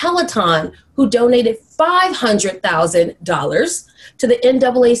have Peloton, who donated $500,000 to the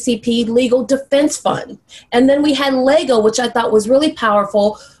NAACP Legal Defense Fund. And then we had Lego, which I thought was really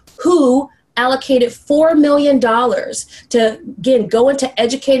powerful, who allocated $4 million to, again, go into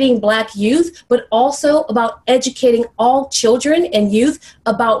educating Black youth, but also about educating all children and youth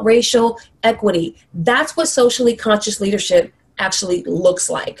about racial equity. That's what socially conscious leadership actually looks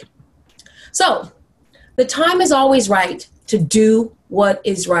like. So the time is always right to do what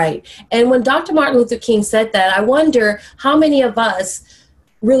is right. And when Dr. Martin Luther King said that, I wonder how many of us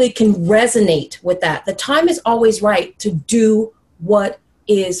really can resonate with that. The time is always right to do what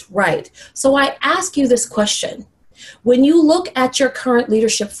is right. So I ask you this question. When you look at your current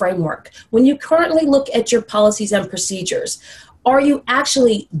leadership framework, when you currently look at your policies and procedures, are you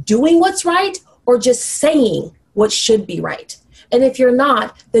actually doing what's right or just saying what should be right? And if you're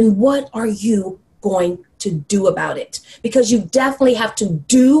not, then what are you going to do about it? Because you definitely have to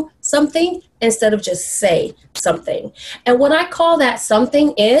do something instead of just say something. And what I call that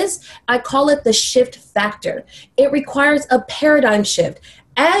something is, I call it the shift factor. It requires a paradigm shift.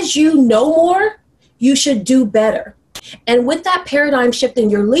 As you know more, you should do better. And with that paradigm shift in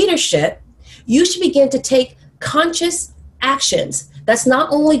your leadership, you should begin to take conscious actions. That's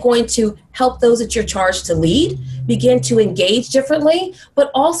not only going to help those that you're charged to lead begin to engage differently,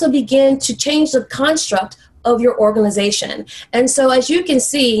 but also begin to change the construct of your organization. And so as you can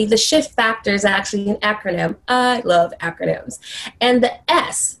see, the shift factor is actually an acronym. I love acronyms. And the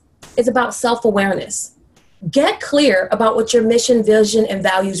S is about self-awareness. Get clear about what your mission, vision, and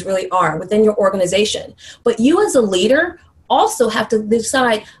values really are within your organization. But you as a leader also have to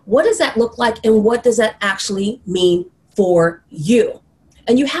decide, what does that look like and what does that actually mean for you?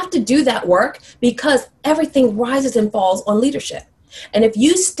 And you have to do that work because everything rises and falls on leadership. And if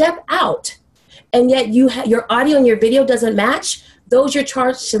you step out and yet your audio and your video doesn't match, those you're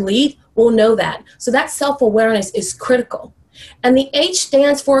charged to lead will know that. So that self-awareness is critical. And the H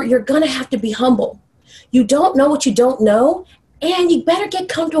stands for, you're gonna have to be humble. You don't know what you don't know, and you better get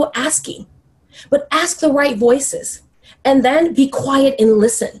comfortable asking. But ask the right voices, and then be quiet and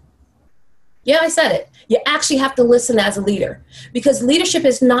listen. Yeah, I said it. You actually have to listen as a leader, because leadership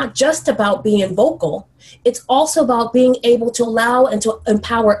is not just about being vocal. It's also about being able to allow and to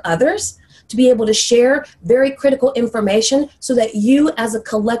empower others to be able to share very critical information so that you as a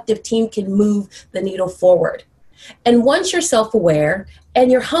collective team can move the needle forward. And once you're self-aware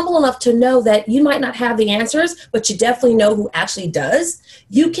and you're humble enough to know that you might not have the answers, but you definitely know who actually does,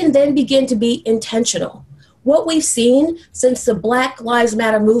 you can then begin to be intentional. What we've seen since the Black Lives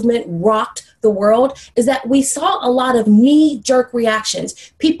Matter movement rocked the world is that we saw a lot of knee-jerk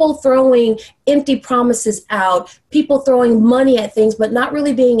reactions, people throwing empty promises out, people throwing money at things, but not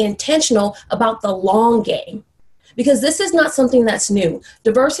really being intentional about the long game. Because this is not something that's new.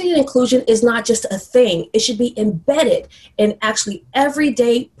 Diversity and inclusion is not just a thing. It should be embedded in actually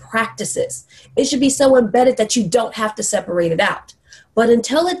everyday practices. It should be so embedded that you don't have to separate it out. But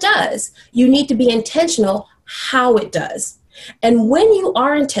until it does, you need to be intentional how it does. And when you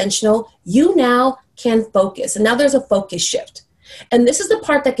are intentional, you now can focus. And now there's a focus shift. And this is the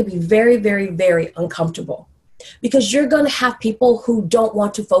part that can be very, very, very uncomfortable, because you're going to have people who don't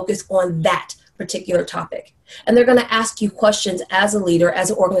want to focus on that particular topic. And they're going to ask you questions as a leader, as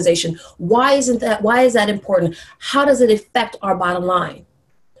an organization. Why is that important? How does it affect our bottom line?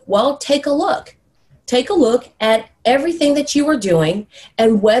 Well, take a look. Take a look at everything that you are doing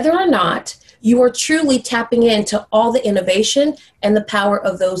and whether or not you are truly tapping into all the innovation and the power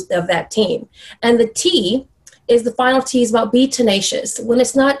of that team. And the T is, the final T is about be tenacious. When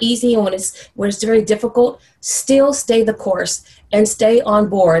it's not easy and when it's very difficult, still stay the course and stay on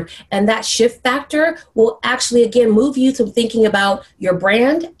board. And that shift factor will actually, again, move you to thinking about your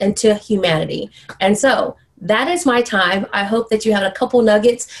brand and to humanity. And so that is my time. I hope that you had a couple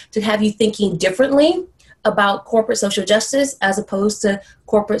nuggets to have you thinking differently about corporate social justice as opposed to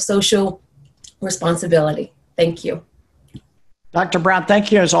corporate social responsibility. Thank you. Dr. Brown,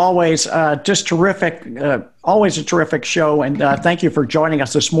 thank you as always. Just terrific, always a terrific show. And thank you for joining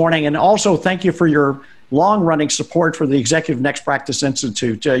us this morning. And also thank you for your long-running support for the Executive Next Practice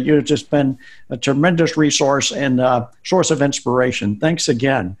Institute. You've just been a tremendous resource and source of inspiration. Thanks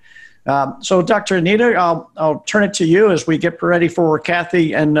again. So Dr. Anita, I'll turn it to you as we get ready for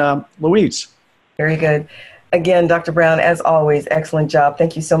Cathy and Louise. Very good. Again, Dr. Brown, as always, excellent job.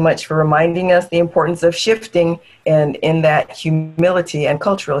 Thank you so much for reminding us the importance of shifting and in that humility and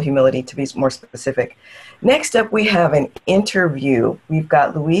cultural humility, to be more specific. Next up, we have an interview. We've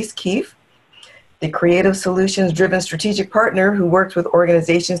got Louise Keefe, the creative solutions-driven strategic partner who works with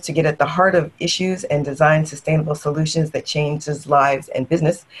organizations to get at the heart of issues and design sustainable solutions that changes lives and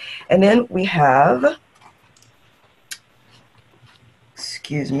business. And then we have,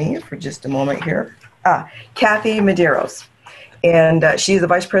 excuse me for just a moment here, Cathy Medeiros. And she's the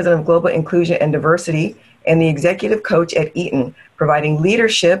Vice President of Global Inclusion and Diversity and the Executive Coach at Eaton, providing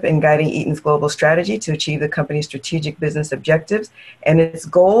leadership and guiding Eaton's global strategy to achieve the company's strategic business objectives and its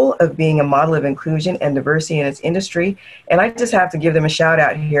goal of being a model of inclusion and diversity in its industry. And I just have to give them a shout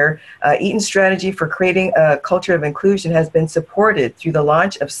out here. Eaton's strategy for creating a culture of inclusion has been supported through the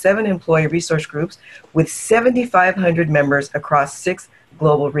launch of 7 employee resource groups with 7,500 members across 6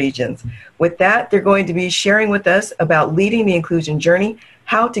 global regions. With that, they're going to be sharing with us about leading the inclusion journey,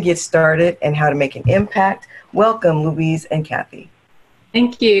 how to get started, and how to make an impact. Welcome, Louise and Cathy.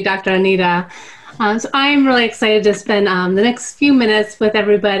 Thank you, Dr. Anita. So I'm really excited to spend the next few minutes with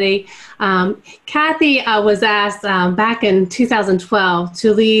everybody. Cathy was asked back in 2012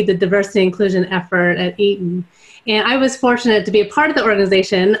 to lead the diversity inclusion effort at Eaton. And I was fortunate to be a part of the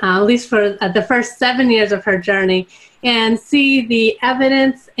organization, at least for the first 7 years of her journey, and see the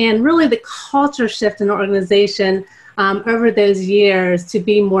evidence and really the culture shift in the organization over those years to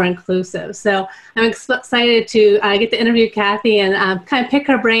be more inclusive. So I'm excited to get to interview Cathy and kind of pick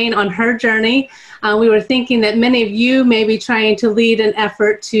her brain on her journey. We were thinking that many of you may be trying to lead an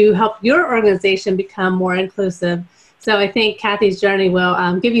effort to help your organization become more inclusive. So I think Cathy's journey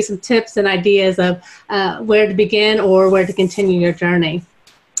will give you some tips and ideas of where to begin or where to continue your journey.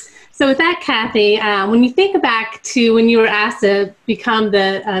 So with that, Cathy, when you think back to when you were asked to become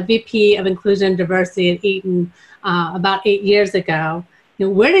the VP of Inclusion and Diversity at Eaton about 8 years ago,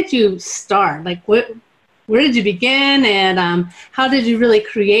 where did you start? Like, where did you begin, and how did you really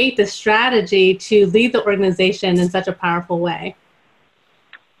create the strategy to lead the organization in such a powerful way?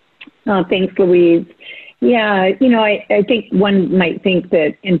 Oh, thanks, Louise. Yeah, I think one might think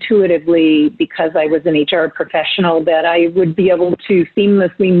that intuitively, because I was an HR professional, that I would be able to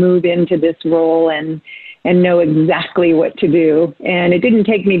seamlessly move into this role and know exactly what to do. And it didn't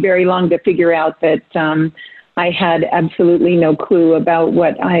take me very long to figure out that I had absolutely no clue about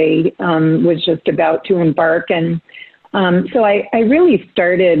what I was just about to embark. And so I really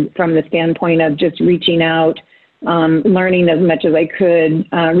started from the standpoint of just reaching out, learning as much as I could,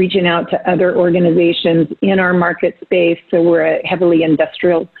 reaching out to other organizations in our market space. So we're a heavily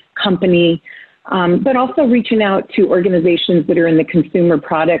industrial company, but also reaching out to organizations that are in the consumer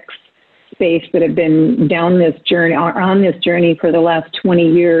products space that have been down this journey, on this journey for the last 20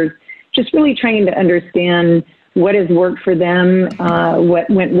 years, just really trying to understand what has worked for them, what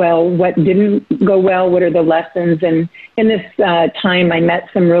went well, what didn't go well, what are the lessons. And in this time, I met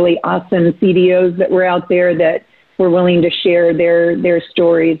some really awesome CDOs that were out there that were willing to share their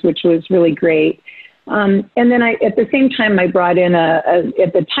stories, which was really great. And then at the same time, I brought in at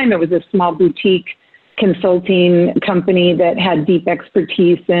the time it was a small boutique consulting company that had deep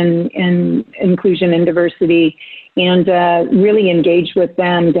expertise in inclusion and diversity, and really engaged with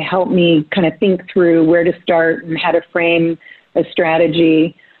them to help me kind of think through where to start and how to frame a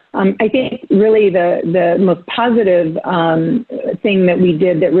strategy. I think really the most positive thing that we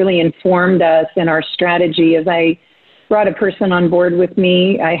did that really informed us in our strategy is I brought a person on board with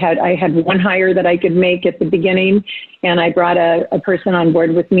me. I had one hire that I could make at the beginning, and I brought a person on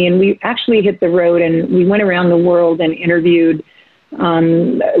board with me, and we actually hit the road and we went around the world and interviewed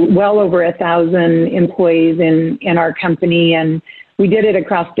well over 1,000 employees in our company, and we did it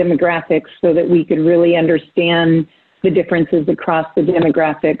across demographics so that we could really understand the differences across the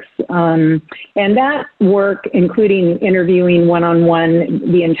demographics. And that work, including interviewing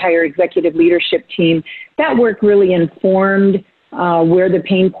one-on-one the entire executive leadership team, that work really informed where the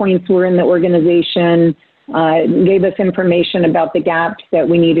pain points were in the organization, gave us information about the gaps that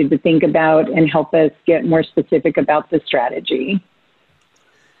we needed to think about, and help us get more specific about the strategy.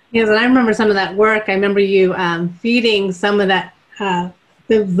 Yes, and I remember some of that work. I remember you feeding some of that,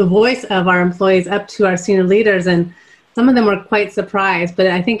 the voice of our employees up to our senior leaders, and some of them were quite surprised, but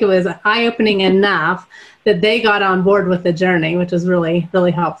I think it was eye-opening enough that they got on board with the journey, which was really,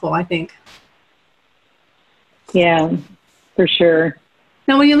 really helpful, I think. Yeah, for sure.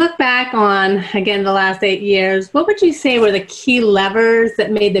 Now, when you look back on, again, the last 8 years, what would you say were the key levers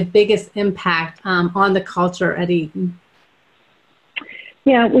that made the biggest impact on the culture at Eaton?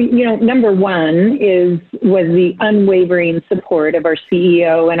 Yeah, number one was the unwavering support of our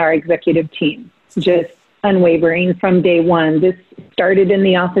CEO and our executive team, just unwavering from day one. This started in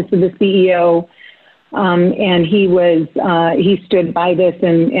the office of the CEO, and he stood by this,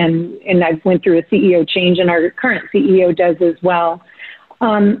 and I went through a CEO change, and our current CEO does as well.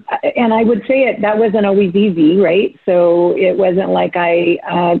 And I would say that wasn't always easy, right? So it wasn't like I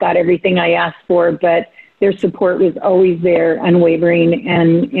got everything I asked for, but their support was always there, unwavering,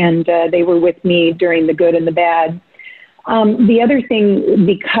 and they were with me during the good and the bad. The other thing,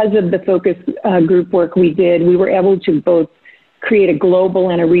 because of the focus group work we did, we were able to both create a global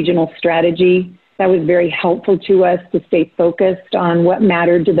and a regional strategy. That was very helpful to us to stay focused on what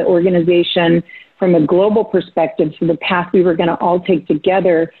mattered to the organization from a global perspective, so the path we were going to all take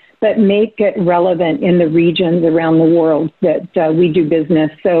together, but make it relevant in the regions around the world that we do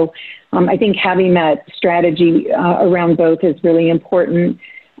business. So I think having that strategy around both is really important.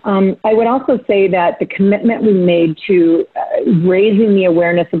 I would also say that the commitment we made to raising the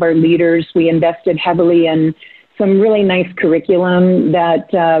awareness of our leaders, we invested heavily in some really nice curriculum that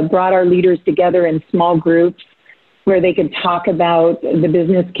brought our leaders together in small groups where they could talk about the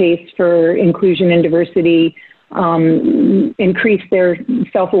business case for inclusion and diversity, increase their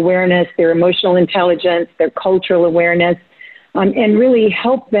self-awareness, their emotional intelligence, their cultural awareness, and really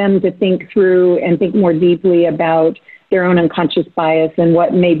help them to think through and think more deeply about their own unconscious bias and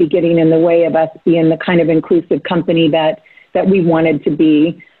what may be getting in the way of us being the kind of inclusive company that we wanted to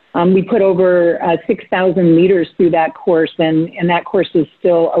be. We put over 6,000 leaders through that course, and that course is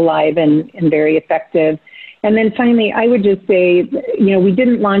still alive and very effective. And then finally, I would just say, we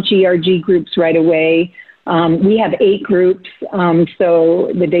didn't launch ERG groups right away. We have 8 groups,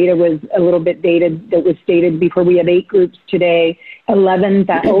 so the data was a little bit dated. That was stated before. We have 8 groups today,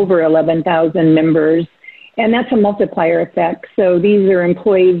 over 11,000 members, and that's a multiplier effect. So these are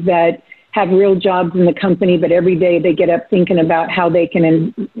employees that have real jobs in the company, but every day they get up thinking about how they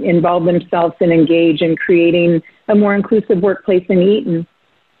can involve themselves and engage in creating a more inclusive workplace in Eaton.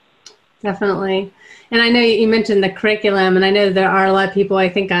 Definitely. And I know you mentioned the curriculum, and I know there are a lot of people, I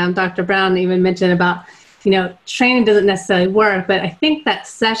think Dr. Brown even mentioned about, training doesn't necessarily work, but I think that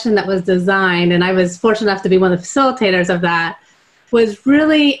session that was designed, and I was fortunate enough to be one of the facilitators of that, was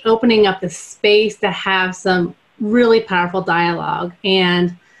really opening up the space to have some really powerful dialogue.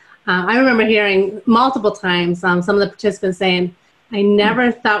 And I remember hearing multiple times some of the participants saying, I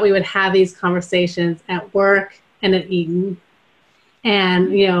never thought we would have these conversations at work and at Eaton.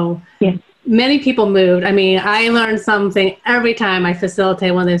 And, yes. Many people moved. I mean, I learned something every time I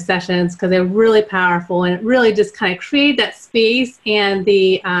facilitate one of those sessions because they're really powerful, and it really just kind of created that space and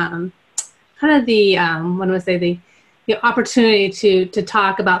the the opportunity to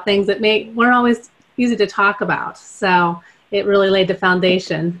talk about things that weren't always easy to talk about. So it really laid the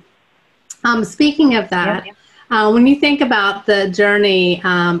foundation. Speaking of that, when you think about the journey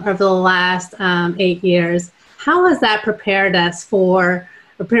over the last 8 years, how has that prepared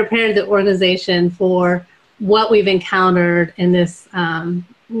the organization for what we've encountered in this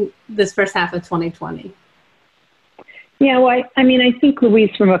first half of 2020? Yeah, well, I think,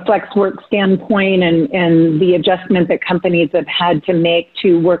 Louise, from a flex work standpoint and the adjustment that companies have had to make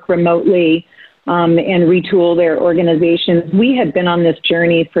to work remotely and retool their organizations, we had been on this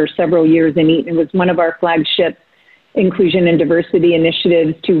journey for several years in Eaton. It was one of our flagship inclusion and diversity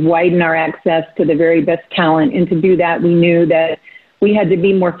initiatives to widen our access to the very best talent. And to do that, we knew that we had to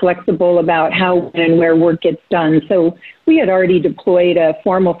be more flexible about how and where work gets done. So we had already deployed a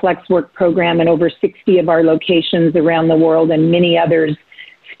formal flex work program in over 60 of our locations around the world, and many others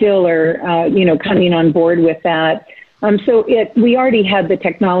still are, coming on board with that. So we already had the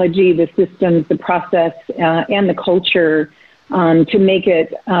technology, the systems, the process, and the culture to make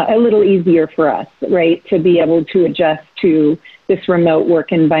it a little easier for us, right, to be able to adjust to this remote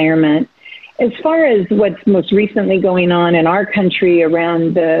work environment. As far as what's most recently going on in our country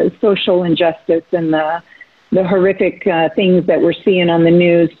around the social injustice and the horrific things that we're seeing on the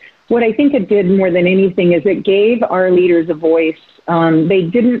news, what I think it did more than anything is it gave our leaders a voice. They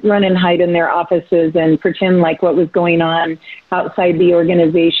didn't run and hide in their offices and pretend like what was going on outside the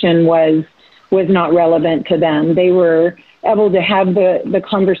organization was not relevant to them. They were able to have the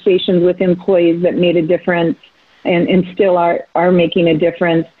conversations with employees that made a difference and still are making a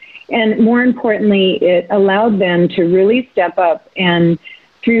difference. And more importantly, it allowed them to really step up and,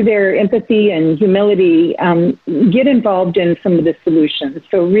 through their empathy and humility, get involved in some of the solutions.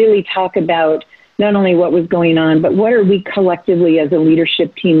 So really talk about not only what was going on, but what are we collectively as a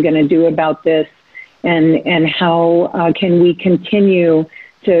leadership team going to do about this, and how can we continue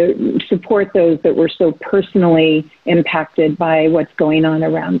to support those that were so personally impacted by what's going on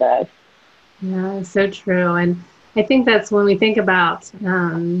around us. Yeah, it's so true. And I think that's when we think about,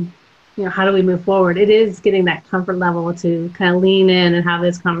 how do we move forward? It is getting that comfort level to kind of lean in and have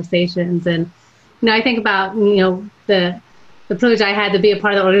those conversations. And, I think about, the the privilege I had to be a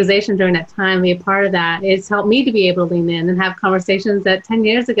part of the organization during that time, be a part of that, it's helped me to be able to lean in and have conversations that 10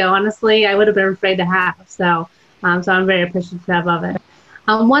 years ago, honestly, I would have been afraid to have. So I'm very appreciative of it.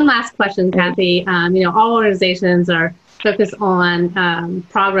 One last question, Cathy. All organizations are focused on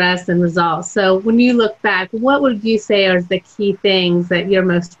progress and results. So when you look back, what would you say are the key things that you're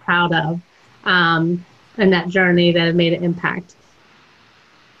most proud of in that journey that have made an impact?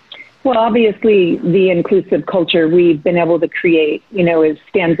 Well, obviously, the inclusive culture we've been able to create,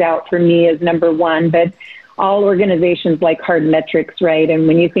 stands out for me as number one. But all organizations like hard metrics, right? And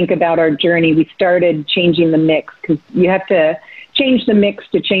when you think about our journey, we started changing the mix, because you have to change the mix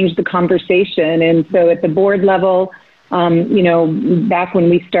to change the conversation. And so at the board level, back when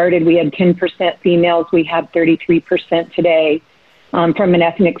we started, we had 10% females. We have 33% today. From an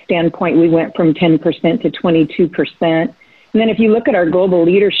ethnic standpoint, we went from 10% to 22%. And then if you look at our global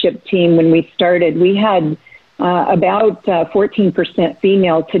leadership team, when we started, we had about 14%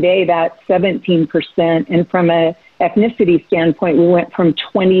 female. Today, that's 17%. And from an ethnicity standpoint, we went from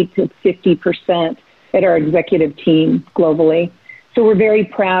 20 to 50% at our executive team globally. So we're very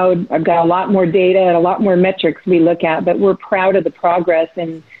proud. I've got a lot more data and a lot more metrics we look at, but we're proud of the progress,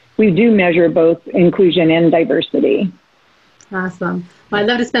 and we do measure both inclusion and diversity. Awesome. Well, I'd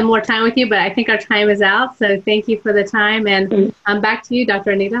love to spend more time with you, but I think our time is out. So thank you for the time. And I'm back to you,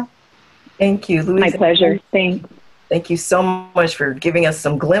 Dr. Anita. Thank you, Louise. My pleasure. Thanks. Thank you so much for giving us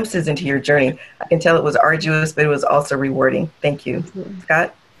some glimpses into your journey. I can tell it was arduous, but it was also rewarding. Thank you.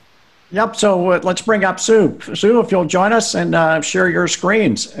 Scott? Yep, so let's bring up Sue. Sue, if you'll join us and share your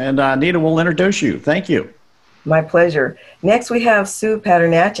screens, and Anita will introduce you. Thank you. My pleasure. Next, we have Sue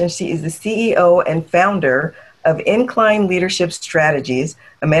Padernacht, and she is the CEO and founder of Incline Leadership Strategies,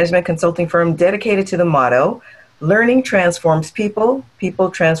 a management consulting firm dedicated to the motto, learning transforms people, people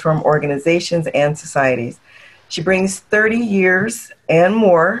transform organizations and societies. She brings 30 years and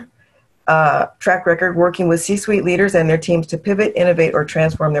more track record working with C-suite leaders and their teams to pivot, innovate, or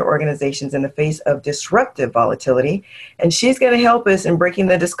transform their organizations in the face of disruptive volatility. And she's going to help us in breaking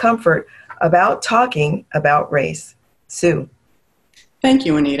the discomfort about talking about race. Sue. Thank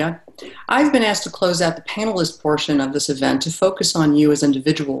you, Anita. I've been asked to close out the panelist portion of this event to focus on you as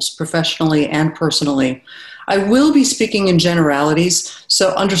individuals, professionally and personally. I will be speaking in generalities, so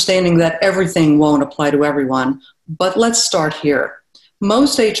understanding that everything won't apply to everyone, but let's start here.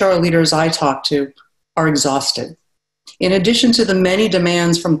 Most HR leaders I talk to are exhausted. In addition to the many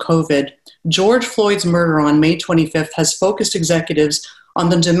demands from COVID, George Floyd's murder on May 25th has focused executives on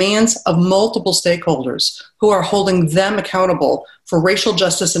the demands of multiple stakeholders who are holding them accountable for racial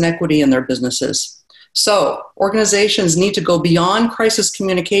justice and equity in their businesses. So, organizations need to go beyond crisis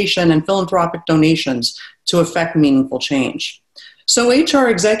communication and philanthropic donations to effect meaningful change. So HR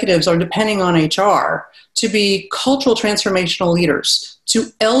executives are depending on HR to be cultural transformational leaders, to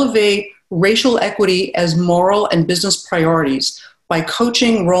elevate racial equity as moral and business priorities by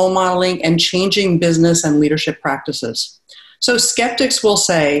coaching, role modeling, and changing business and leadership practices. So skeptics will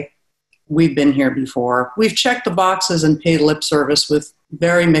say, we've been here before. We've checked the boxes and paid lip service with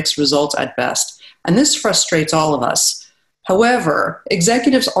very mixed results at best. And this frustrates all of us. However,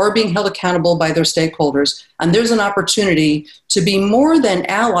 executives are being held accountable by their stakeholders, and there's an opportunity to be more than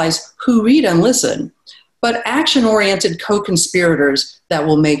allies who read and listen, but action-oriented co-conspirators that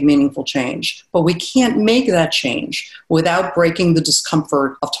will make meaningful change. But we can't make that change without breaking the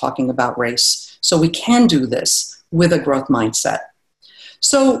discomfort of talking about race. So we can do this with a growth mindset.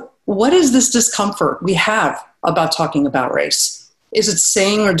 So what is this discomfort we have about talking about race? Is it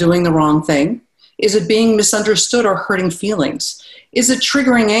saying or doing the wrong thing? Is it being misunderstood or hurting feelings? Is it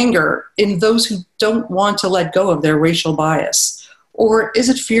triggering anger in those who don't want to let go of their racial bias? Or is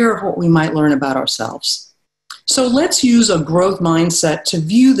it fear of what we might learn about ourselves? So let's use a growth mindset to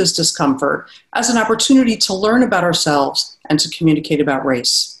view this discomfort as an opportunity to learn about ourselves and to communicate about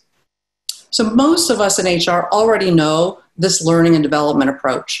race. So most of us in HR already know this learning and development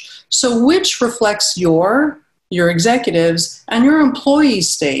approach. So which reflects your executives and your employees'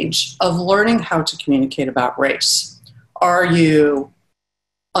 stage of learning how to communicate about race? Are you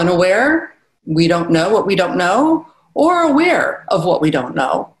unaware? We don't know what we don't know, or aware of what we don't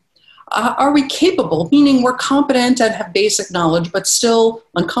know? Are we capable, meaning we're competent and have basic knowledge, but still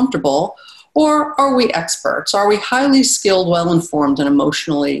uncomfortable? Or are we experts? Are we highly skilled, well-informed, and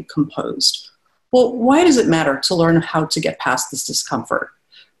emotionally composed? Well, why does it matter to learn how to get past this discomfort?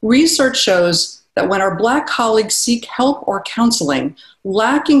 Research shows that when our Black colleagues seek help or counseling,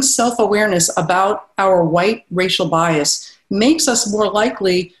 lacking self-awareness about our white racial bias makes us more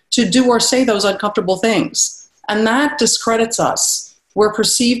likely to do or say those uncomfortable things. And that discredits us. We're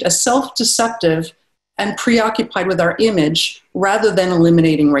perceived as self-deceptive and preoccupied with our image rather than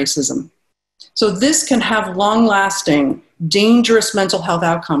eliminating racism. So this can have long-lasting, dangerous mental health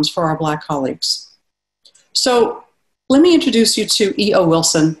outcomes for our Black colleagues. So let me introduce you to E.O.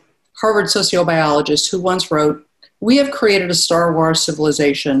 Wilson, Harvard sociobiologist, who once wrote, "We have created a Star Wars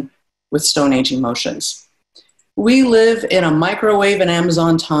civilization with Stone Age emotions. We live in a microwave and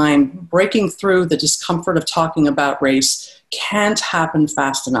Amazon time. Breaking through the discomfort of talking about race can't happen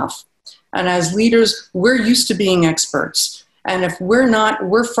fast enough. And as leaders, we're used to being experts. And if we're not,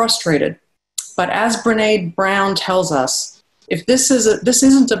 we're frustrated. But as Brené Brown tells us, if this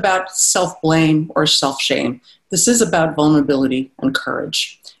isn't about self-blame or self-shame. This is about vulnerability and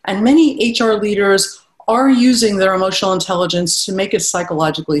courage. And many HR leaders are using their emotional intelligence to make it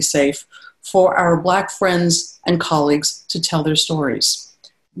psychologically safe for our Black friends and colleagues to tell their stories.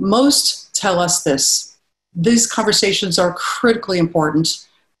 Most tell us this. These conversations are critically important,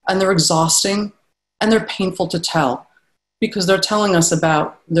 and they're exhausting, and they're painful to tell, because they're telling us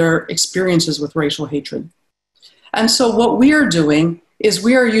about their experiences with racial hatred. And so what we are doing is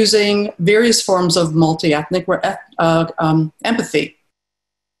we are using various forms of multi-ethnic empathy.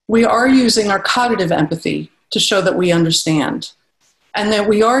 We are using our cognitive empathy to show that we understand, and that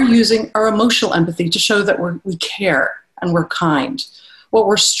we are using our emotional empathy to show that we care and we're kind. What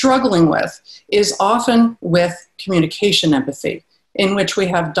we're struggling with is often with communication empathy, in which we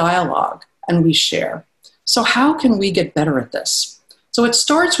have dialogue and we share. So how can we get better at this? So it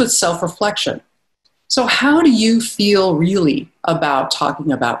starts with self-reflection. So how do you feel really about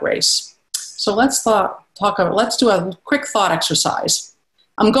talking about race? So let's do a quick thought exercise.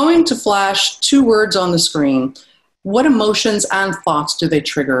 I'm going to flash 2 words on the screen. What emotions and thoughts do they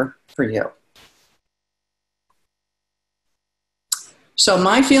trigger for you? So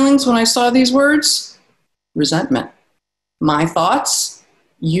my feelings when I saw these words, resentment. My thoughts,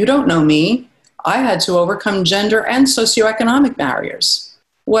 you don't know me. I had to overcome gender and socioeconomic barriers.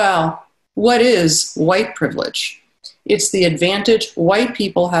 Well, what is white privilege? It's the advantage white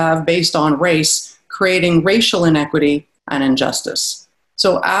people have based on race, creating racial inequity and injustice.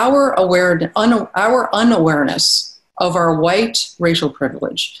 So our unawareness of our white racial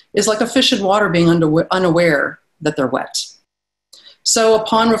privilege is like a fish in water being unaware that they're wet. So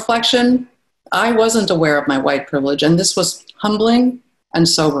upon reflection, I wasn't aware of my white privilege, and this was humbling and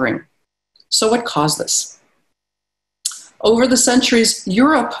sobering. So what caused this? Over the centuries,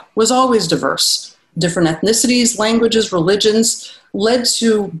 Europe was always diverse. Different ethnicities, languages, religions led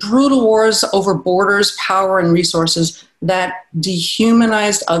to brutal wars over borders, power, and resources that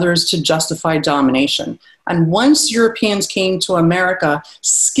dehumanized others to justify domination. And once Europeans came to America,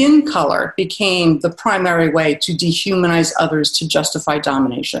 skin color became the primary way to dehumanize others to justify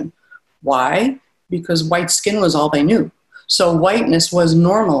domination. Why? Because white skin was all they knew. So whiteness was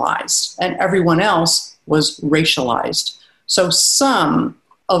normalized and everyone else was racialized. So some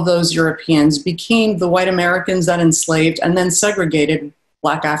of those Europeans became the white Americans that enslaved and then segregated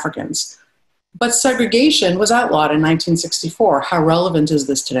Black Africans. But segregation was outlawed in 1964. How relevant is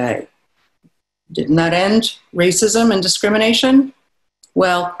this today? Didn't that end racism and discrimination?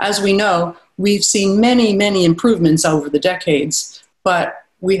 Well, as we know, we've seen many, many improvements over the decades, but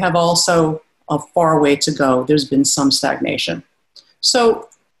we have also a far way to go. There's been some stagnation. So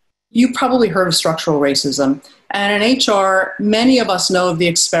you probably heard of structural racism. And in HR, many of us know of the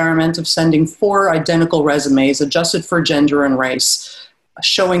experiment of sending 4 identical resumes adjusted for gender and race,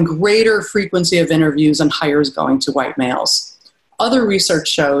 showing greater frequency of interviews and hires going to white males. Other research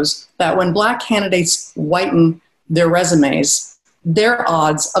shows that when Black candidates whiten their resumes, their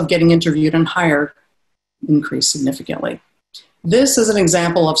odds of getting interviewed and hired increase significantly. This is an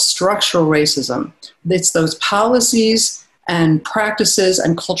example of structural racism. It's those policies and practices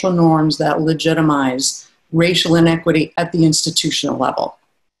and cultural norms that legitimize racial inequity at the institutional level.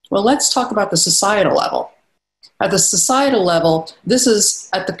 Well, let's talk about the societal level. At the societal level, this is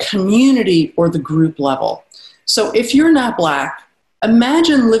at the community or the group level. So if you're not Black,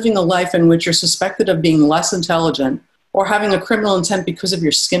 imagine living a life in which you're suspected of being less intelligent or having a criminal intent because of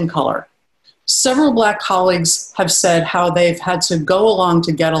your skin color. Several Black colleagues have said how they've had to go along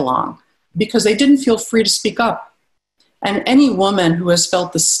to get along because they didn't feel free to speak up. And any woman who has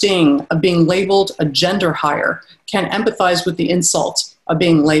felt the sting of being labeled a gender hire can empathize with the insult of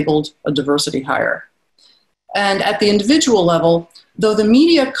being labeled a diversity hire. And at the individual level, though the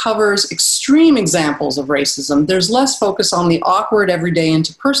media covers extreme examples of racism, there's less focus on the awkward everyday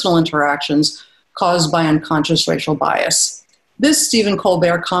interpersonal interactions caused by unconscious racial bias. This Stephen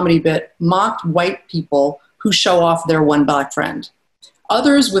Colbert comedy bit mocked white people who show off their one Black friend.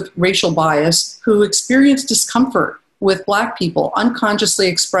 Others with racial bias who experience discomfort with Black people unconsciously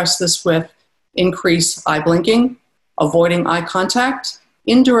express this with increased eye blinking, avoiding eye contact,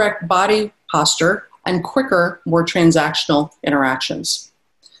 indirect body posture, and quicker, more transactional interactions.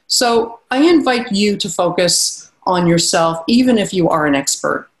 So I invite you to focus on yourself, even if you are an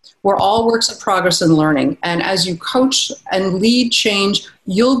expert. We're all works in progress and learning. And as you coach and lead change,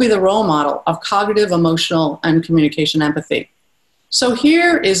 you'll be the role model of cognitive, emotional, and communication empathy. So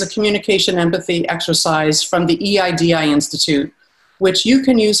here is a communication empathy exercise from the EIDI Institute, which you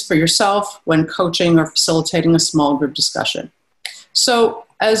can use for yourself when coaching or facilitating a small group discussion. So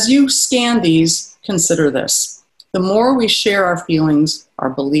as you scan these, consider this. The more we share our feelings, our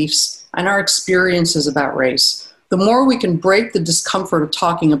beliefs, and our experiences about race, the more we can break the discomfort of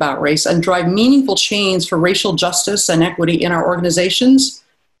talking about race and drive meaningful change for racial justice and equity in our organizations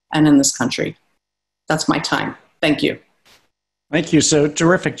and in this country. That's my time. Thank you. Thank you. So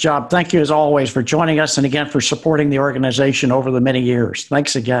terrific job. Thank you as always for joining us and again for supporting the organization over the many years.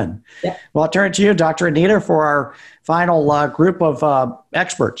 Thanks again. Yeah. Well, I'll turn it to you, Dr. Anita, for our final group of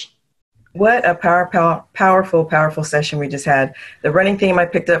experts. What a powerful session we just had. The running theme I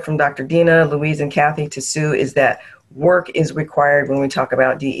picked up from Dr. Deena, Louise, and Cathy to Sue is that work is required when we talk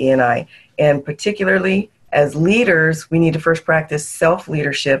about DE&I. And particularly as leaders, we need to first practice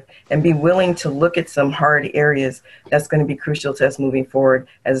self-leadership and be willing to look at some hard areas. That's going to be crucial to us moving forward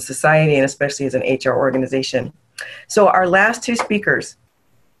as a society and especially as an HR organization. So our last two speakers,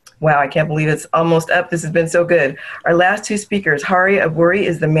 wow, I can't believe it's almost up. This has been so good. Our last two speakers, Hari Abburi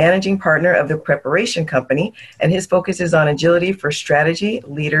is the managing partner of the Preparation Company, and his focus is on agility for strategy,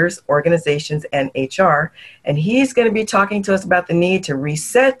 leaders, organizations, and HR. And he's going to be talking to us about the need to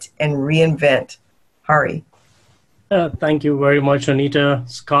reset and reinvent. Hari. Thank you very much, Anita,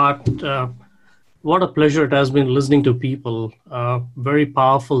 Scott. What a pleasure it has been listening to people. Very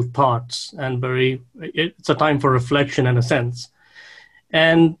powerful thoughts, and it's a time for reflection in a sense.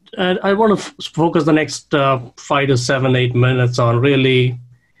 And I want to focus the next 5 to 7, 8 minutes on really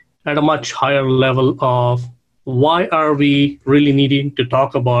at a much higher level of why are we really needing to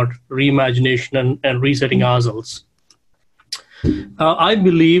talk about reimagination and resetting ourselves. I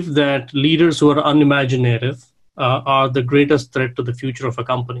believe that leaders who are unimaginative are the greatest threat to the future of a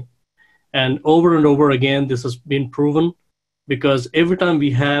company. And over again, this has been proven because every time we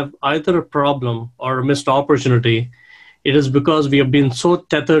have either a problem or a missed opportunity, it is because we have been so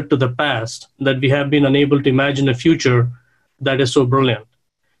tethered to the past that we have been unable to imagine a future that is so brilliant.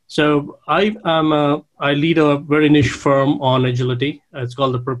 So I lead a very niche firm on agility. It's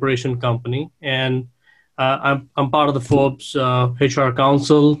called the Preparation Company. And I'm part of the Forbes HR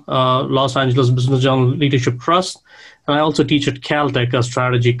Council, Los Angeles Business Journal Leadership Trust. And I also teach at Caltech a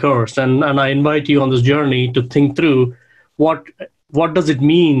strategy course. And I invite you on this journey to think through what does it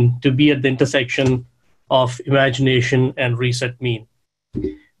mean to be at the intersection of imagination and reset mean.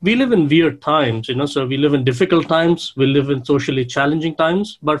 We live in weird times, so we live in difficult times, we live in socially challenging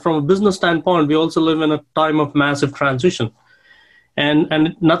times, but from a business standpoint, we also live in a time of massive transition.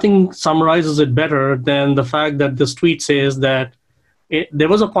 And nothing summarizes it better than the fact that this tweet says that there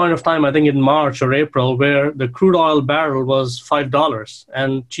was a point of time, I think in March or April, where the crude oil barrel was $5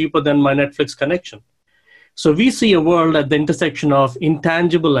 and cheaper than my Netflix connection. So we see a world at the intersection of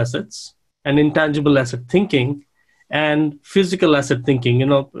intangible assets and intangible asset thinking and physical asset thinking.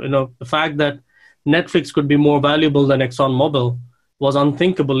 The fact that Netflix could be more valuable than ExxonMobil was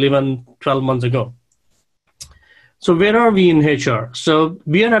unthinkable even 12 months ago. So where are we in HR? So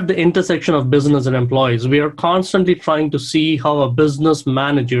we are at the intersection of business and employees. We are constantly trying to see how a business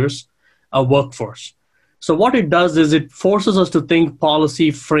manages a workforce. So what it does is it forces us to think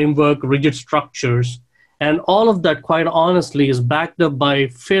policy, framework, rigid structures. And all of that, quite honestly, is backed up by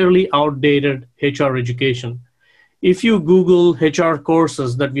fairly outdated HR education. If you Google HR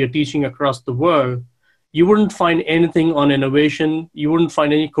courses that we are teaching across the world, you wouldn't find anything on innovation. You wouldn't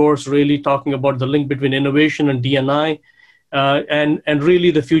find any course really talking about the link between innovation and D&I and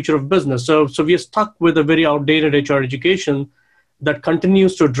really the future of business. So we are stuck with a very outdated HR education that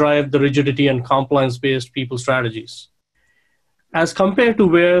continues to drive the rigidity and compliance-based people strategies. As compared to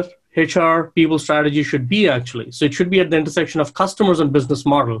where HR people strategy should be actually. So it should be at the intersection of customers and business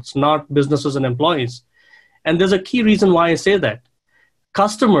models, not businesses and employees. And there's a key reason why I say that.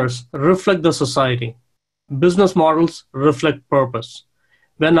 Customers reflect the society. Business models reflect purpose.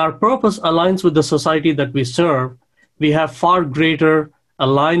 When our purpose aligns with the society that we serve, we have far greater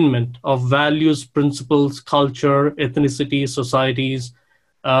alignment of values, principles, culture, ethnicity, societies,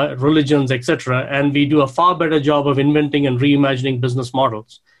 religions, etc. And we do a far better job of inventing and reimagining business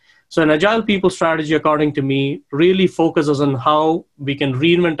models. So an agile people strategy, according to me, really focuses on how we can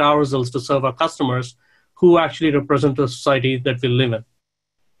reinvent ourselves to serve our customers who actually represent the society that we live in.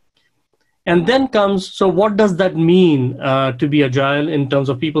 And then comes, so what does that mean to be agile in terms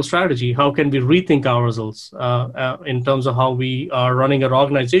of people strategy? How can we rethink our results in terms of how we are running our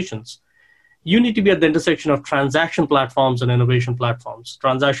organizations? You need to be at the intersection of transaction platforms and innovation platforms.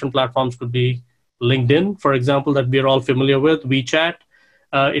 Transaction platforms could be LinkedIn, for example, that we're all familiar with, WeChat.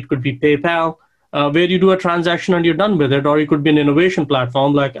 It could be PayPal, where you do a transaction and you're done with it, or it could be an innovation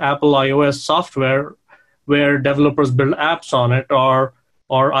platform like Apple iOS software, where developers build apps on it, or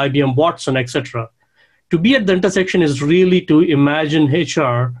IBM Watson, etc. To be at the intersection is really to imagine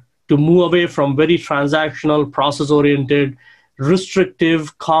HR to move away from very transactional, process-oriented,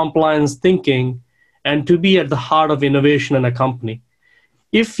 restrictive compliance thinking, and to be at the heart of innovation in a company.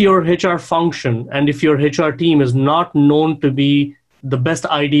 If your HR function and if your HR team is not known to be the best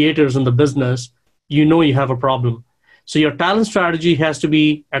ideators in the business, you know you have a problem. So your talent strategy has to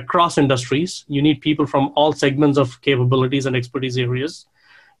be across industries. You need people from all segments of capabilities and expertise areas.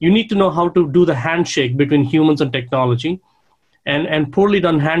 You need to know how to do the handshake between humans and technology. And poorly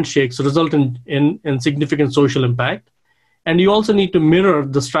done handshakes result in significant social impact. And you also need to mirror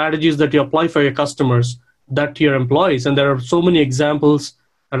the strategies that you apply for your customers that to your employees. And there are so many examples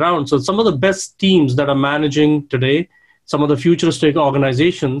around. So some of the best teams that are managing today, some of the futuristic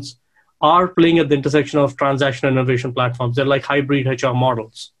organizations are playing at the intersection of transaction and innovation platforms. They're like hybrid HR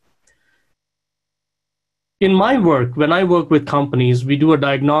models. In my work, when I work with companies, we do a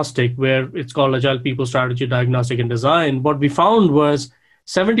diagnostic where it's called Agile People Strategy Diagnostic and Design. What we found was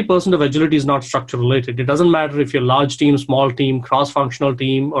 70% of agility is not structure related. It doesn't matter if you're large team, small team, cross-functional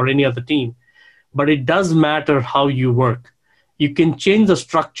team, or any other team, but it does matter how you work. You can change the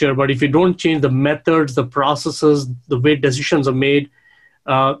structure, but if you don't change the methods, the processes, the way decisions are made,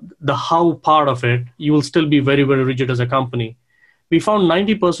 the how part of it, you will still be very, very rigid as a company. We found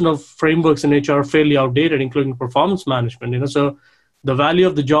 90% of frameworks in HR fairly outdated, including performance management. So the value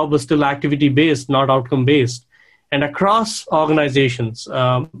of the job was still activity-based, not outcome-based. And across organizations,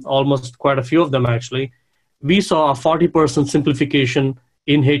 almost quite a few of them actually, we saw a 40% simplification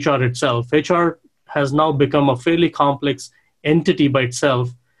in HR itself. HR has now become a fairly complex entity by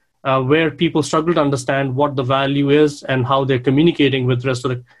itself, where people struggle to understand what the value is and how they're communicating with the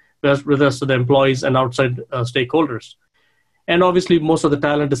rest of the employees and outside stakeholders. And obviously, most of the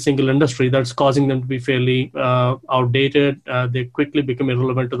talent is single industry. That's causing them to be fairly outdated. They quickly become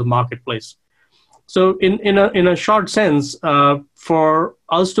irrelevant to the marketplace. So in a short sense, for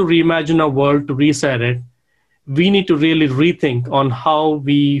us to reimagine our world, to reset it, we need to really rethink on how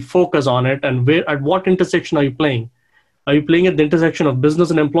we focus on it and at what intersection are you playing? Are you playing at the intersection of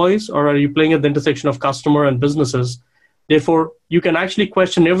business and employees, or are you playing at the intersection of customer and businesses? Therefore, you can actually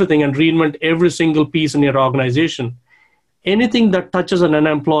question everything and reinvent every single piece in your organization. Anything that touches on an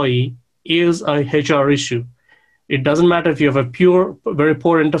employee is a HR issue. It doesn't matter if you have a very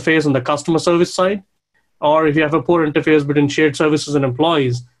poor interface on the customer service side, or if you have a poor interface between shared services and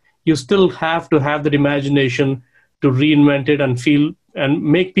employees, you still have to have that imagination to reinvent it and feel and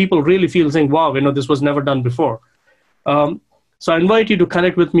make people really feel saying, wow, this was never done before. So I invite you to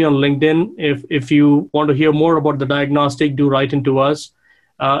connect with me on LinkedIn. If you want to hear more about the diagnostic, do write into us.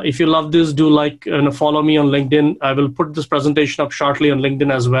 If you love this, do follow me on LinkedIn. I will put this presentation up shortly on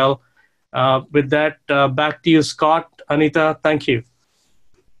LinkedIn as well. With that, back to you, Scott. Anita, thank you.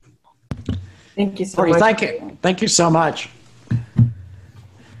 Thank you so much. Thank you so much.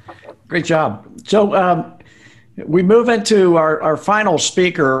 Great job. So we move into our final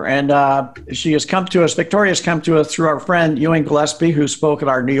speaker, and she has come to us, Victoria has come to us through our friend Ewing Gillespie, who spoke at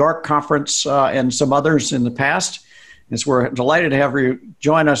our New York conference and some others in the past. And so we're delighted to have you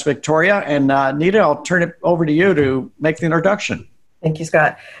join us, Victoria. And Nita, I'll turn it over to you to make the introduction. Thank you,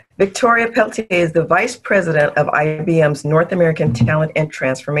 Scott. Victoria Pelletier is the Vice President of IBM's North American Talent and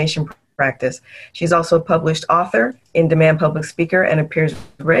Transformation Practice. She's also a published author, in-demand public speaker, and appears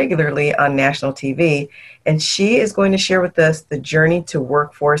regularly on national TV. And she is going to share with us the journey to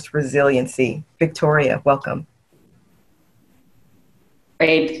workforce resiliency. Victoria, welcome.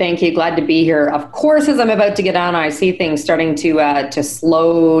 Great, thank you. Glad to be here. Of course, as I'm about to get on, I see things starting to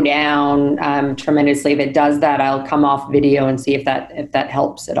slow down tremendously. If it does that, I'll come off video and see if that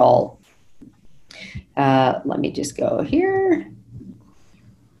helps at all. Let me just go here.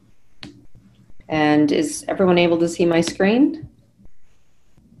 And is everyone able to see my screen?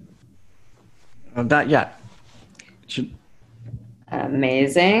 Not yet.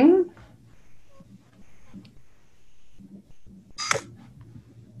 Amazing.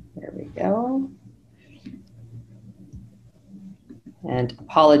 There we go. And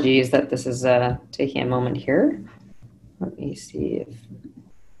apologies that this is taking a moment here. Let me see if,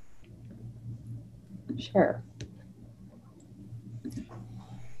 sure.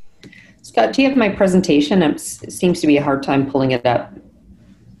 Scott, do you have my presentation? It seems to be a hard time pulling it up.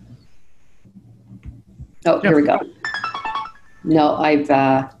 Oh, here we go. No, I've...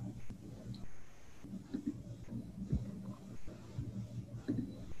 there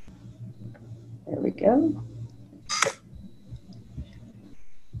we go.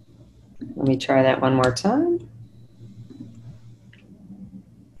 Let me try that one more time.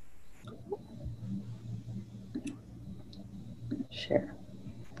 Share.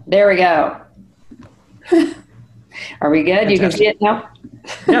 There we go. Are we good? Fantastic. You can see it now?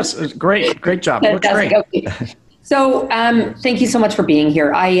 Yes, it's great. Great job. Looks great. Okay. So thank you so much for being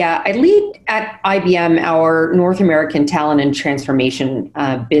here. I lead at IBM our North American Talent and Transformation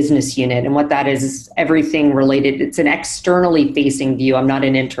business unit. And what that is everything related. It's an externally facing view. I'm not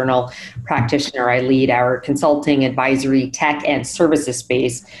an internal practitioner. I lead our consulting, advisory, tech, and services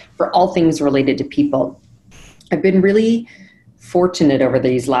space for all things related to people. I've been really fortunate over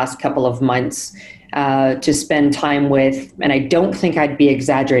these last couple of months to spend time with, and I don't think I'd be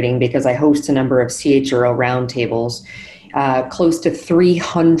exaggerating because I host a number of CHRO roundtables, close to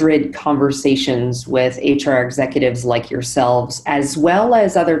 300 conversations with HR executives like yourselves, as well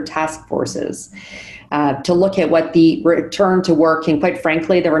as other task forces, to look at what the return to work, and quite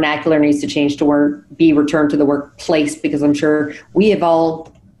frankly, the vernacular needs to change to be return to the workplace, because I'm sure we have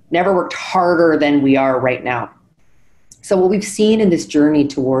all never worked harder than we are right now. So what we've seen in this journey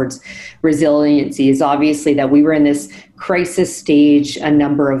towards resiliency is obviously that we were in this crisis stage a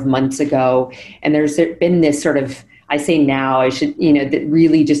number of months ago, and there's been this sort of, I say now, I should, that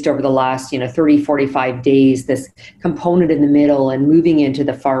really just over the last, 30, 45 days, this component in the middle and moving into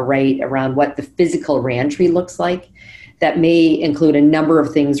the far right around what the physical reentry looks like. That may include a number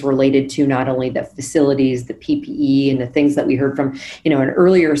of things related to not only the facilities, the PPE, and the things that we heard from, an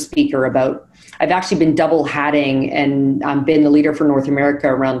earlier speaker about. I've actually been double hatting and been the leader for North America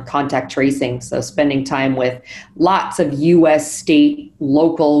around contact tracing. So spending time with lots of US, state,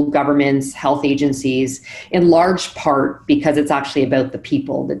 local governments, health agencies, in large part because it's actually about the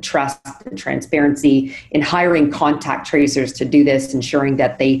people, the trust, the transparency in hiring contact tracers to do this, ensuring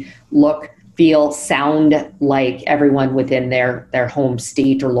that they look, feel, sound like everyone within their home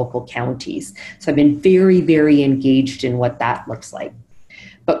state or local counties. So I've been very, very engaged in what that looks like.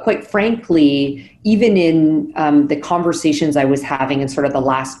 But quite frankly, even in the conversations I was having in sort of the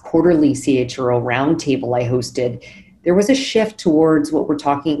last quarterly CHRO roundtable I hosted, there was a shift towards what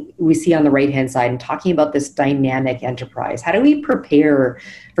we see on the right-hand side and talking about this dynamic enterprise. How do we prepare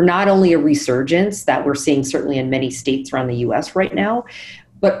for not only a resurgence that we're seeing certainly in many states around the US right now,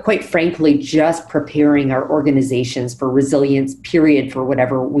 but quite frankly, just preparing our organizations for resilience, period, for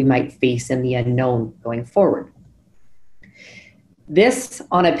whatever we might face in the unknown going forward. This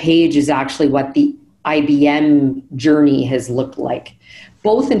on a page is actually what the IBM journey has looked like,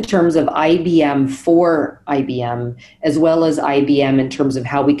 both in terms of IBM for IBM, as well as IBM in terms of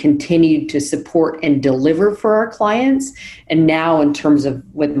how we continue to support and deliver for our clients. And now in terms of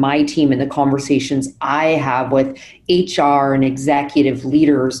with my team and the conversations I have with HR and executive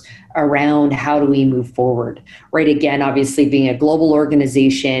leaders around how do we move forward, right? Again, obviously being a global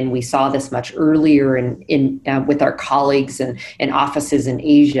organization, we saw this much earlier with our colleagues and offices in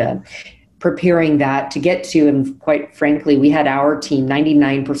Asia. Preparing that to get to, and quite frankly, we had our team,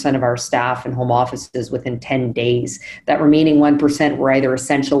 99% of our staff in home offices within 10 days. That remaining 1% were either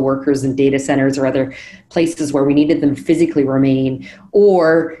essential workers in data centers or other places where we needed them physically remain,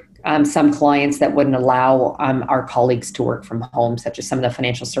 or some clients that wouldn't allow our colleagues to work from home, such as some of the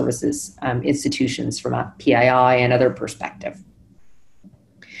financial services institutions from a PII and other perspective.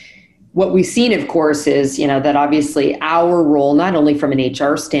 What we've seen, of course, is that obviously our role, not only from an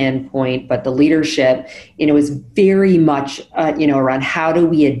HR standpoint, but the leadership, is very much around how do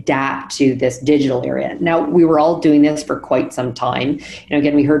we adapt to this digital area. Now, we were all doing this for quite some time.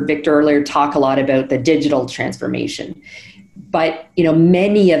 Again, we heard Victor earlier talk a lot about the digital transformation. But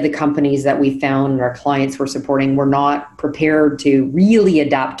many of the companies that we found and our clients were supporting were not prepared to really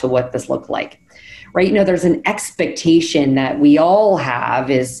adapt to what this looked like. Right? There's an expectation that we all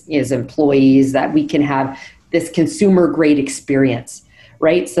have as employees that we can have this consumer grade experience,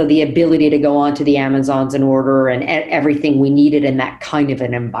 right? So the ability to go onto the Amazons and order and everything we needed in that kind of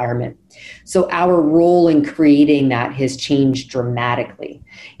an environment. So our role in creating that has changed dramatically,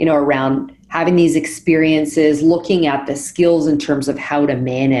 around having these experiences, looking at the skills in terms of how to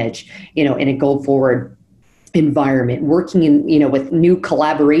manage, in a go forward environment, working in, with new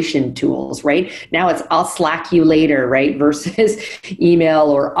collaboration tools, right? Now it's I'll Slack you later, right? Versus email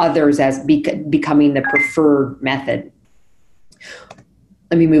or others as becoming the preferred method.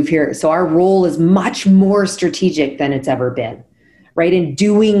 Let me move here. So our role is much more strategic than it's ever been, right? And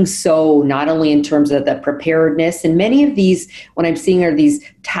doing so not only in terms of the preparedness, and many of these, what I'm seeing are these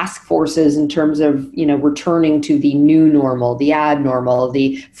task forces in terms of, returning to the new normal, the abnormal,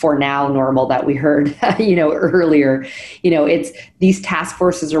 the for now normal that we heard, earlier. It's these task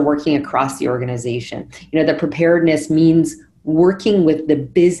forces are working across the organization. The preparedness means working with the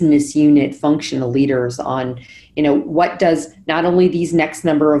business unit functional leaders on, what does not only these next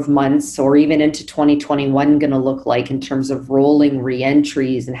number of months or even into 2021 going to look like in terms of rolling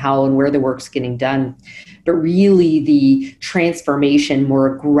re-entries and how and where the work's getting done, but really the transformation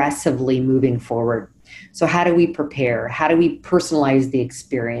more aggressively moving forward. So how do we prepare? How do we personalize the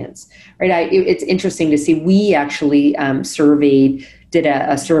experience? Right? It's interesting to see. We actually did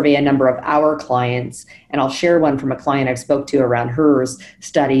a survey, a number of our clients, and I'll share one from a client I've spoke to around hers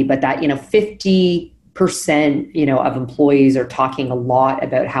study, but that, 50% of employees are talking a lot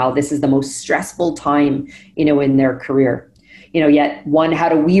about how this is the most stressful time, in their career. Yet one, how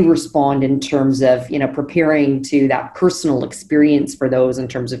do we respond in terms of, preparing to that personal experience for those in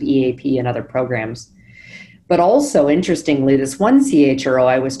terms of EAP and other programs? But also, interestingly, this one CHRO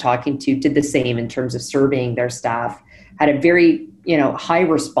I was talking to did the same in terms of surveying their staff, had a very high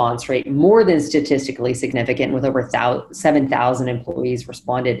response rate, more than statistically significant, with over 7,000 employees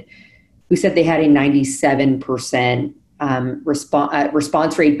responded, who said they had a 97%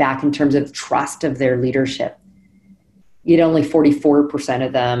 response rate back in terms of trust of their leadership. Yet only 44%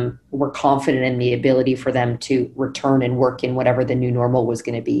 of them were confident in the ability for them to return and work in whatever the new normal was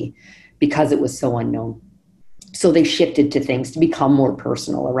going to be, because it was so unknown. So they shifted to things to become more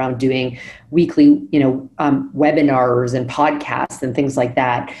personal around doing weekly, webinars and podcasts and things like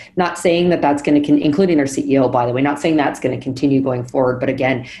that. Not saying that that's going to, including their CEO, by the way, not saying that's going to continue going forward. But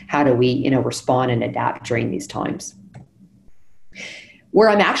again, how do we, respond and adapt during these times? Where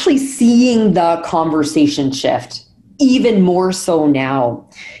I'm actually seeing the conversation shift even more so now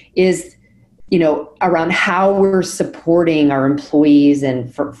is, around how we're supporting our employees,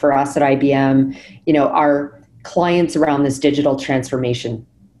 and for us at IBM, our clients around this digital transformation.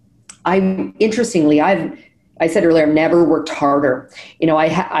 I said earlier, I've never worked harder.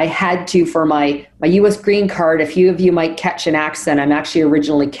 I had to, for my US green card, a few of you might catch an accent, I'm actually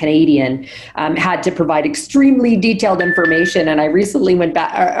originally Canadian, had to provide extremely detailed information. And I recently went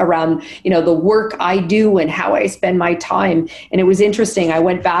back around, the work I do and how I spend my time. And it was interesting. I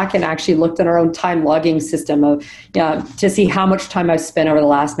went back and actually looked at our own time logging system to see how much time I've spent over the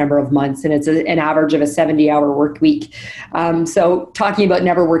last number of months. And it's an average of a 70-hour work week. So talking about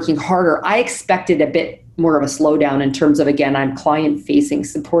never working harder, I expected a bit more of a slowdown in terms of, again, I'm client facing,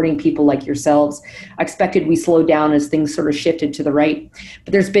 supporting people like yourselves. I expected we slowed down as things sort of shifted to the right.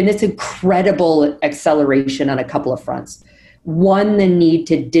 But there's been this incredible acceleration on a couple of fronts. One, the need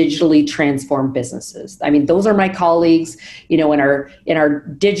to digitally transform businesses. I mean, those are my colleagues, in our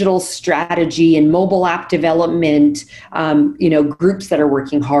digital strategy and mobile app development, groups that are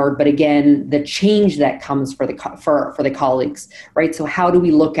working hard. But again, the change that comes for the colleagues, right? So how do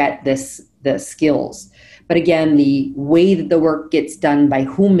we look at the skills? But again, the way that the work gets done, by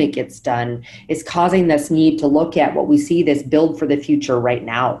whom it gets done, is causing this need to look at what we see, this build for the future right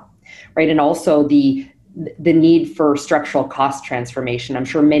now, right? And also the need for structural cost transformation. I'm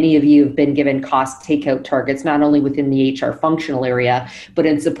sure many of you have been given cost takeout targets, not only within the HR functional area, but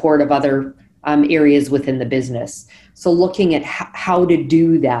in support of other areas within the business. So looking at how to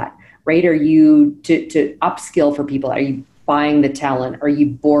do that, right? Are you to upskill for people? Are you buying the talent? Are you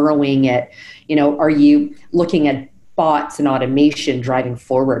borrowing it? Are you looking at bots and automation driving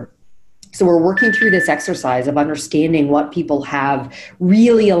forward? So we're working through this exercise of understanding what people have,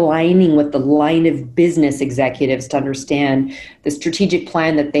 really aligning with the line of business executives to understand the strategic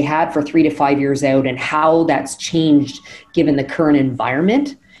plan that they had for 3 to 5 years out and how that's changed given the current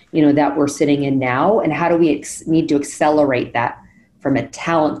environment, that we're sitting in now, and how do we need to accelerate that from a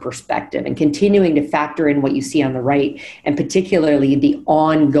talent perspective, and continuing to factor in what you see on the right, and particularly the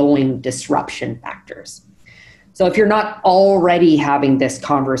ongoing disruption factors. So if you're not already having this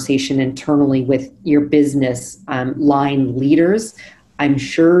conversation internally with your business line leaders, I'm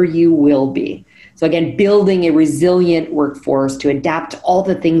sure you will be. So again, building a resilient workforce to adapt to all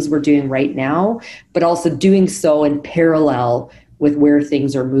the things we're doing right now, but also doing so in parallel with where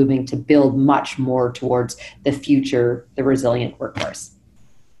things are moving to build much more towards the future, the resilient workforce.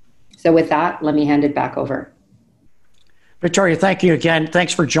 So with that, let me hand it back over. Victoria, thank you again.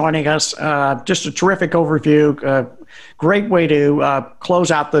 Thanks for joining us. Just a terrific overview. Great way to close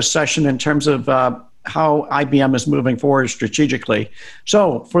out this session in terms of how IBM is moving forward strategically.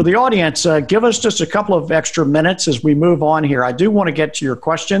 So for the audience, give us just a couple of extra minutes as we move on here. I do want to get to your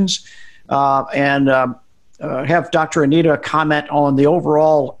questions. have Dr. Anita comment on the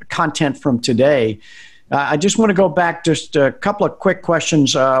overall content from today. I just want to go back just a couple of quick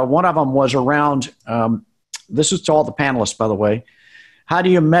questions. One of them was around, this is to all the panelists, by the way. How do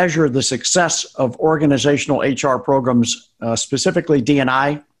you measure the success of organizational HR programs, specifically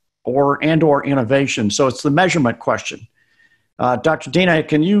D&I or innovation? So it's the measurement question. Dr. Deena,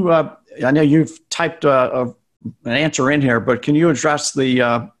 can you, I know you've typed an answer in here, but can you address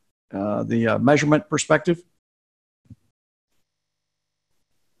the measurement perspective?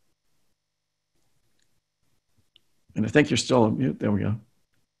 And I think you're still on mute. There we go.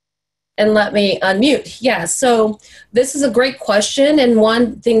 And let me unmute. Yeah, so this is a great question. And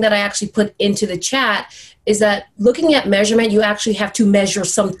one thing that I actually put into the chat is that looking at measurement, you actually have to measure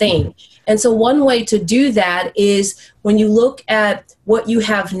something. And so one way to do that is when you look at what you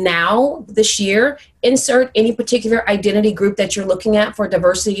have now this year, insert any particular identity group that you're looking at for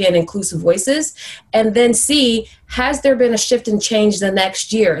diversity and inclusive voices, and then see, has there been a shift and change the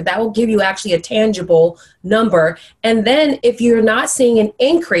next year? That will give you actually a tangible number. And then if you're not seeing an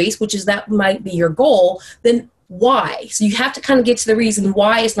increase, which is that might be your goal, then why? So you have to kind of get to the reason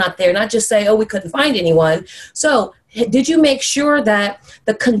why it's not there, not just say, oh, we couldn't find anyone. So did you make sure that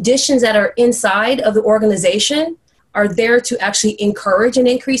the conditions that are inside of the organization are there to actually encourage an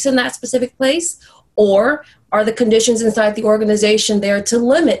increase in that specific place? Or are the conditions inside the organization there to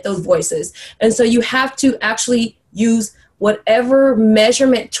limit those voices? And so you have to actually use whatever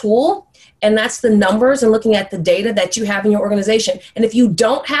measurement tool, and that's the numbers and looking at the data that you have in your organization. And if you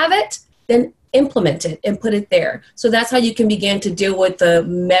don't have it, then implement it and put it there. So that's how you can begin to deal with the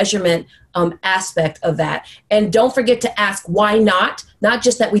measurement aspect of that. And don't forget to ask why not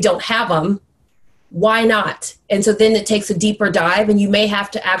just that we don't have them, why not? And so then it takes a deeper dive, and you may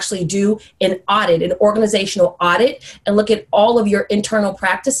have to actually do an audit, an organizational audit, and look at all of your internal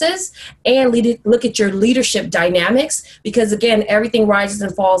practices and look at your leadership dynamics, because again, everything rises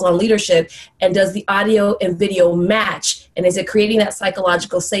and falls on leadership. And does the audio and video match? And is it creating that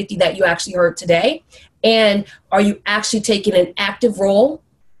psychological safety that you actually heard today? And are you actually taking an active role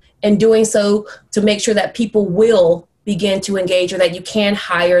and doing so to make sure that people will begin to engage, or that you can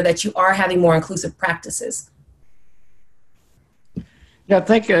hire, that you are having more inclusive practices? Yeah,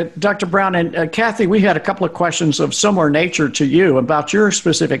 thank you, Dr. Brown. And Cathy, we had a couple of questions of similar nature to you about your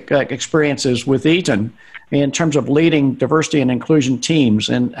specific experiences with Eaton in terms of leading diversity and inclusion teams,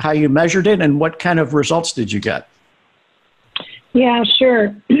 and how you measured it and what kind of results did you get? Yeah,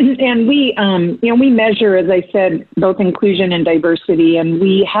 sure. And we measure, as I said, both inclusion and diversity. And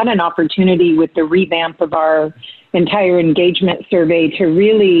we had an opportunity with the revamp of our entire engagement survey to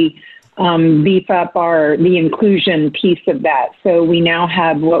really beef up the inclusion piece of that. So we now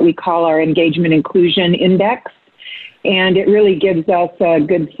have what we call our engagement inclusion index. And it really gives us a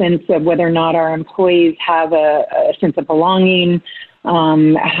good sense of whether or not our employees have a sense of belonging,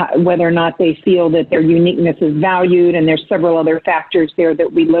 whether or not they feel that their uniqueness is valued, and there's several other factors there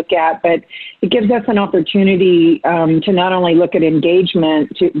that we look at. But it gives us an opportunity to not only look at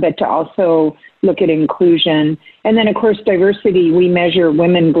engagement, but to also look at inclusion. And then, of course, diversity, we measure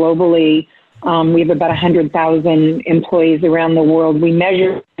women globally. We have about 100,000 employees around the world. We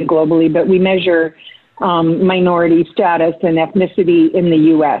measure globally, but we measure minority status and ethnicity in the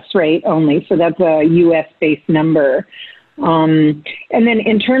U.S., right, only. So that's a U.S.-based number. And then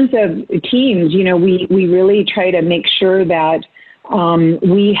in terms of teams, we really try to make sure that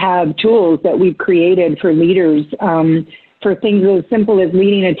we have tools that we've created for leaders for things as simple as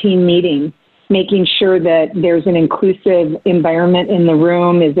leading a team meeting, making sure that there's an inclusive environment in the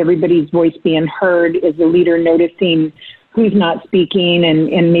room. Is everybody's voice being heard? Is the leader noticing who's not speaking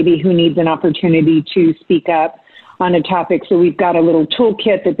and maybe who needs an opportunity to speak up on a topic? So we've got a little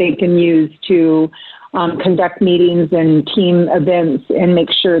toolkit that they can use to conduct meetings and team events and make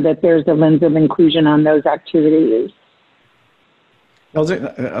sure that there's a lens of inclusion on those activities. Well,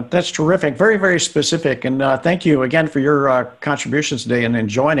 that's terrific. Very, very specific. And thank you again for your contributions today and in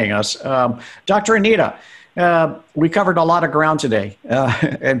joining us. Dr. Anita, we covered a lot of ground today,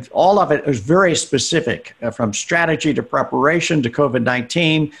 and all of it is very specific, from strategy to preparation to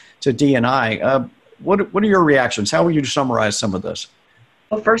COVID-19 to D&I. What are your reactions? How would you summarize some of this?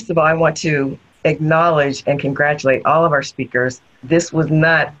 Well, first of all, I want to acknowledge and congratulate all of our speakers. This was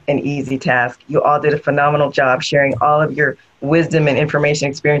not an easy task. You all did a phenomenal job sharing all of your wisdom and information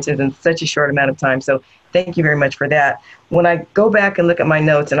experiences in such a short amount of time. So thank you very much for that. When I go back and look at my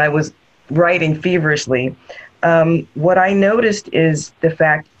notes, and I was writing feverishly, what I noticed is the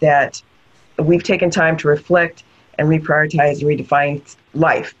fact that we've taken time to reflect and reprioritize and redefine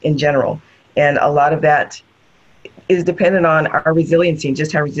life in general. And a lot of that is dependent on our resiliency and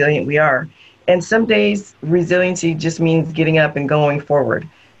just how resilient we are. And some days, resiliency just means getting up and going forward.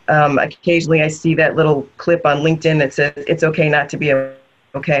 Occasionally, I see that little clip on LinkedIn that says, it's okay not to be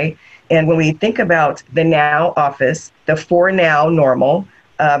okay. And when we think about the now office, the for now normal,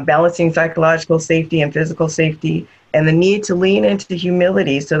 balancing psychological safety and physical safety, and the need to lean into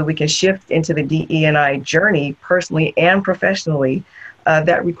humility so that we can shift into the DE&I journey personally and professionally,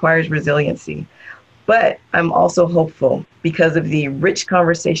 that requires resiliency. But I'm also hopeful because of the rich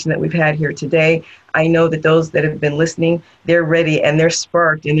conversation that we've had here today. I know that those that have been listening, they're ready and they're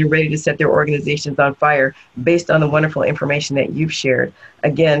sparked and they're ready to set their organizations on fire based on the wonderful information that you've shared.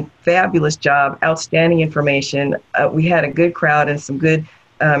 Again, fabulous job, outstanding information. We had a good crowd and some good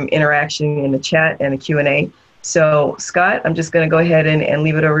interaction in the chat and the Q&A. So Scott, I'm just going to go ahead and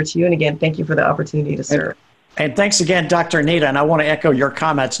leave it over to you. And again, thank you for the opportunity to serve. And thanks again, Dr. Anita. And I want to echo your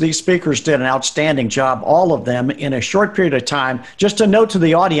comments. These speakers did an outstanding job, all of them, in a short period of time. Just a note to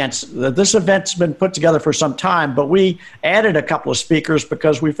the audience that this event's been put together for some time, but we added a couple of speakers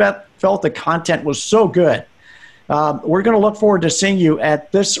because we felt the content was so good. We're going to look forward to seeing you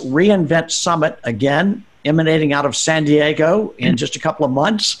at this reInvent Summit again, emanating out of San Diego in just a couple of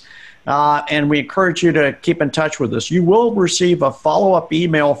months. And we encourage you to keep in touch with us. You will receive a follow-up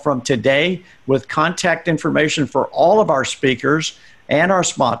email from today with contact information for all of our speakers and our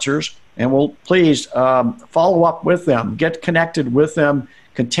sponsors. And we'll please follow up with them, get connected with them,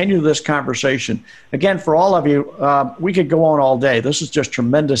 continue this conversation. Again, for all of you, we could go on all day. This is just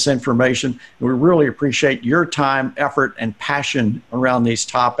tremendous information. We really appreciate your time, effort, and passion around these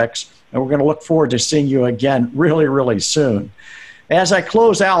topics. And we're going to look forward to seeing you again really, really soon. As I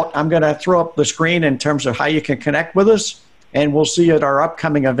close out, I'm going to throw up the screen in terms of how you can connect with us, and we'll see you at our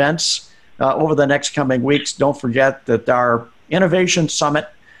upcoming events over the next coming weeks. Don't forget that our Innovation Summit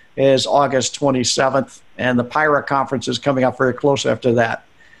is August 27th, and the PIRA Conference is coming up very close after that.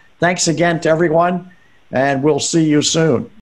 Thanks again to everyone, and we'll see you soon.